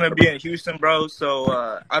 Actually gonna be in Houston, bro. So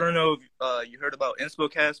I don't know if you heard about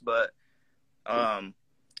InSpoCast, but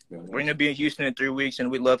we're gonna be in Houston in 3 weeks, and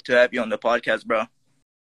we'd love to have you on the podcast, bro.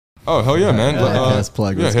 Oh hell yeah, man!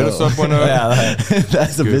 Plug. Yeah, hit us up when.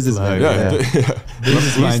 That's a business plug. Yeah.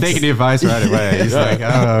 He's taking the advice right away. He's like,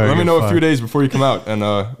 oh, let me know a few days before you come out, and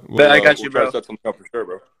I got you, bro. Try to set something up for sure,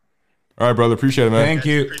 bro. All right, brother. Appreciate it, man. Thank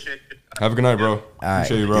you. Have a good night, bro. All right,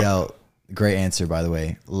 appreciate you, bro. Yo, great answer, by the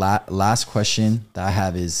way. Last question that I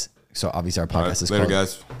have is, so obviously our podcast is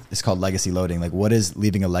guys. It's called Legacy Loading. Like, what does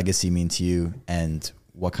leaving a legacy mean to you, and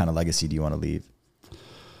what kind of legacy do you want to leave?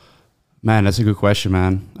 Man, that's a good question,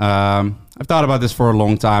 man. I've thought about this for a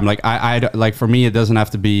long time. Like, I like for me, it doesn't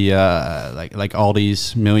have to be like all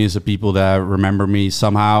these millions of people that remember me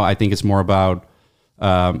somehow. I think it's more about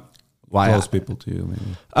close people to you,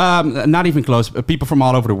 maybe. Not even close. People from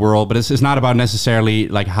all over the world. But it's not about necessarily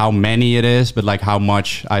like how many it is, but like how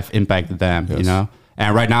much I've impacted them. Yes.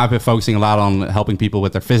 And right now I've been focusing a lot on helping people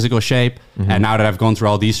with their physical shape. And now that I've gone through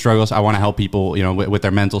all these struggles, I want to help people, with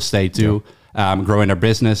their mental state too. Yeah. Growing their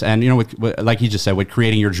business, and with like he just said, with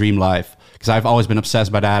creating your dream life, because I've always been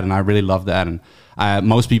obsessed by that, and I really love that. And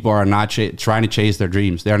most people are not trying to chase their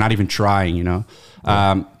dreams; they're not even trying. So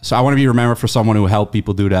I want to be remembered for someone who helped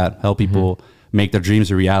people do that, help people make their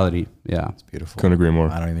dreams a reality. Yeah, It's beautiful. Couldn't agree more.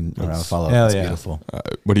 I don't even know how to follow up. Hell It's yeah. beautiful.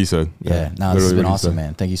 What he said. Yeah. No, this has been awesome,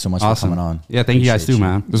 man. Thank you so much for coming on. Yeah, thank you guys too,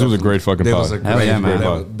 man. This was a great fucking That pod. was a Hell great, yeah,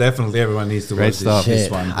 man. Definitely everyone needs to Great watch stuff. this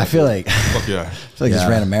Shit. one. I feel like Fuck yeah. just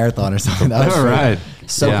ran a marathon or something. That was All great. right.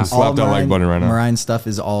 So Yeah. all Slap that like button right now. Merijn stuff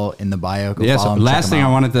is all in the bio. Go Yeah, follow so him, check last him thing out.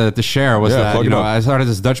 I wanted to share was Yeah, that, plug you it know, up. I started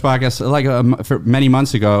this Dutch podcast like for many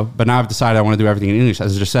months ago, but now I've decided I want to do everything in English.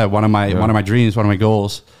 As I just said, one of my dreams, one of my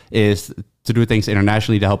goals is to do things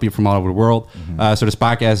internationally to help people from all over the world. So this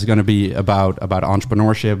podcast is going to be about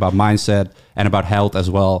entrepreneurship, about mindset, and about health as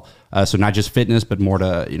well. So not just fitness, but more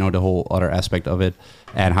the whole other aspect of it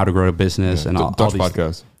and how to grow a business and all Dutch these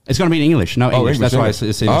podcast. It's going to be in English. No, English. That's why it's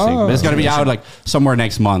interesting. But it's going to be out like somewhere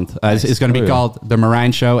next month. It's going to be called The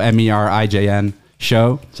Merijn Show, MERIJN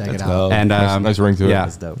Show. Check it out. And nice ring to it. Yeah,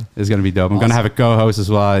 That's dope. it's going to be dope. I'm going to have a co-host as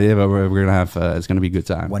well. Yeah, but we're going to have, it's going to be a good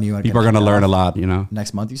time. When you People are going to learn a lot, you know?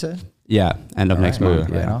 Next month, you said? Yeah, end of next right. month.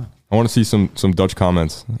 Yeah. Right Yeah. on. I want to see some Dutch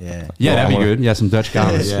comments. Yeah. Yeah, that'd be I wanna- good. Yeah, some Dutch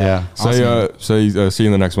comments. Yeah. Yeah. Say see you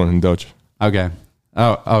in the next one in Dutch. Okay.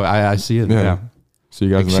 I see it. Yeah. Yeah. See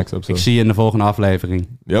you guys in the next Ik episode. zie je in de volgende aflevering.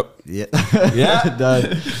 Yep. Yeah. Yeah.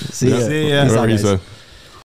 Done. See ya. See ya. Peace out, Whatever he guys. said.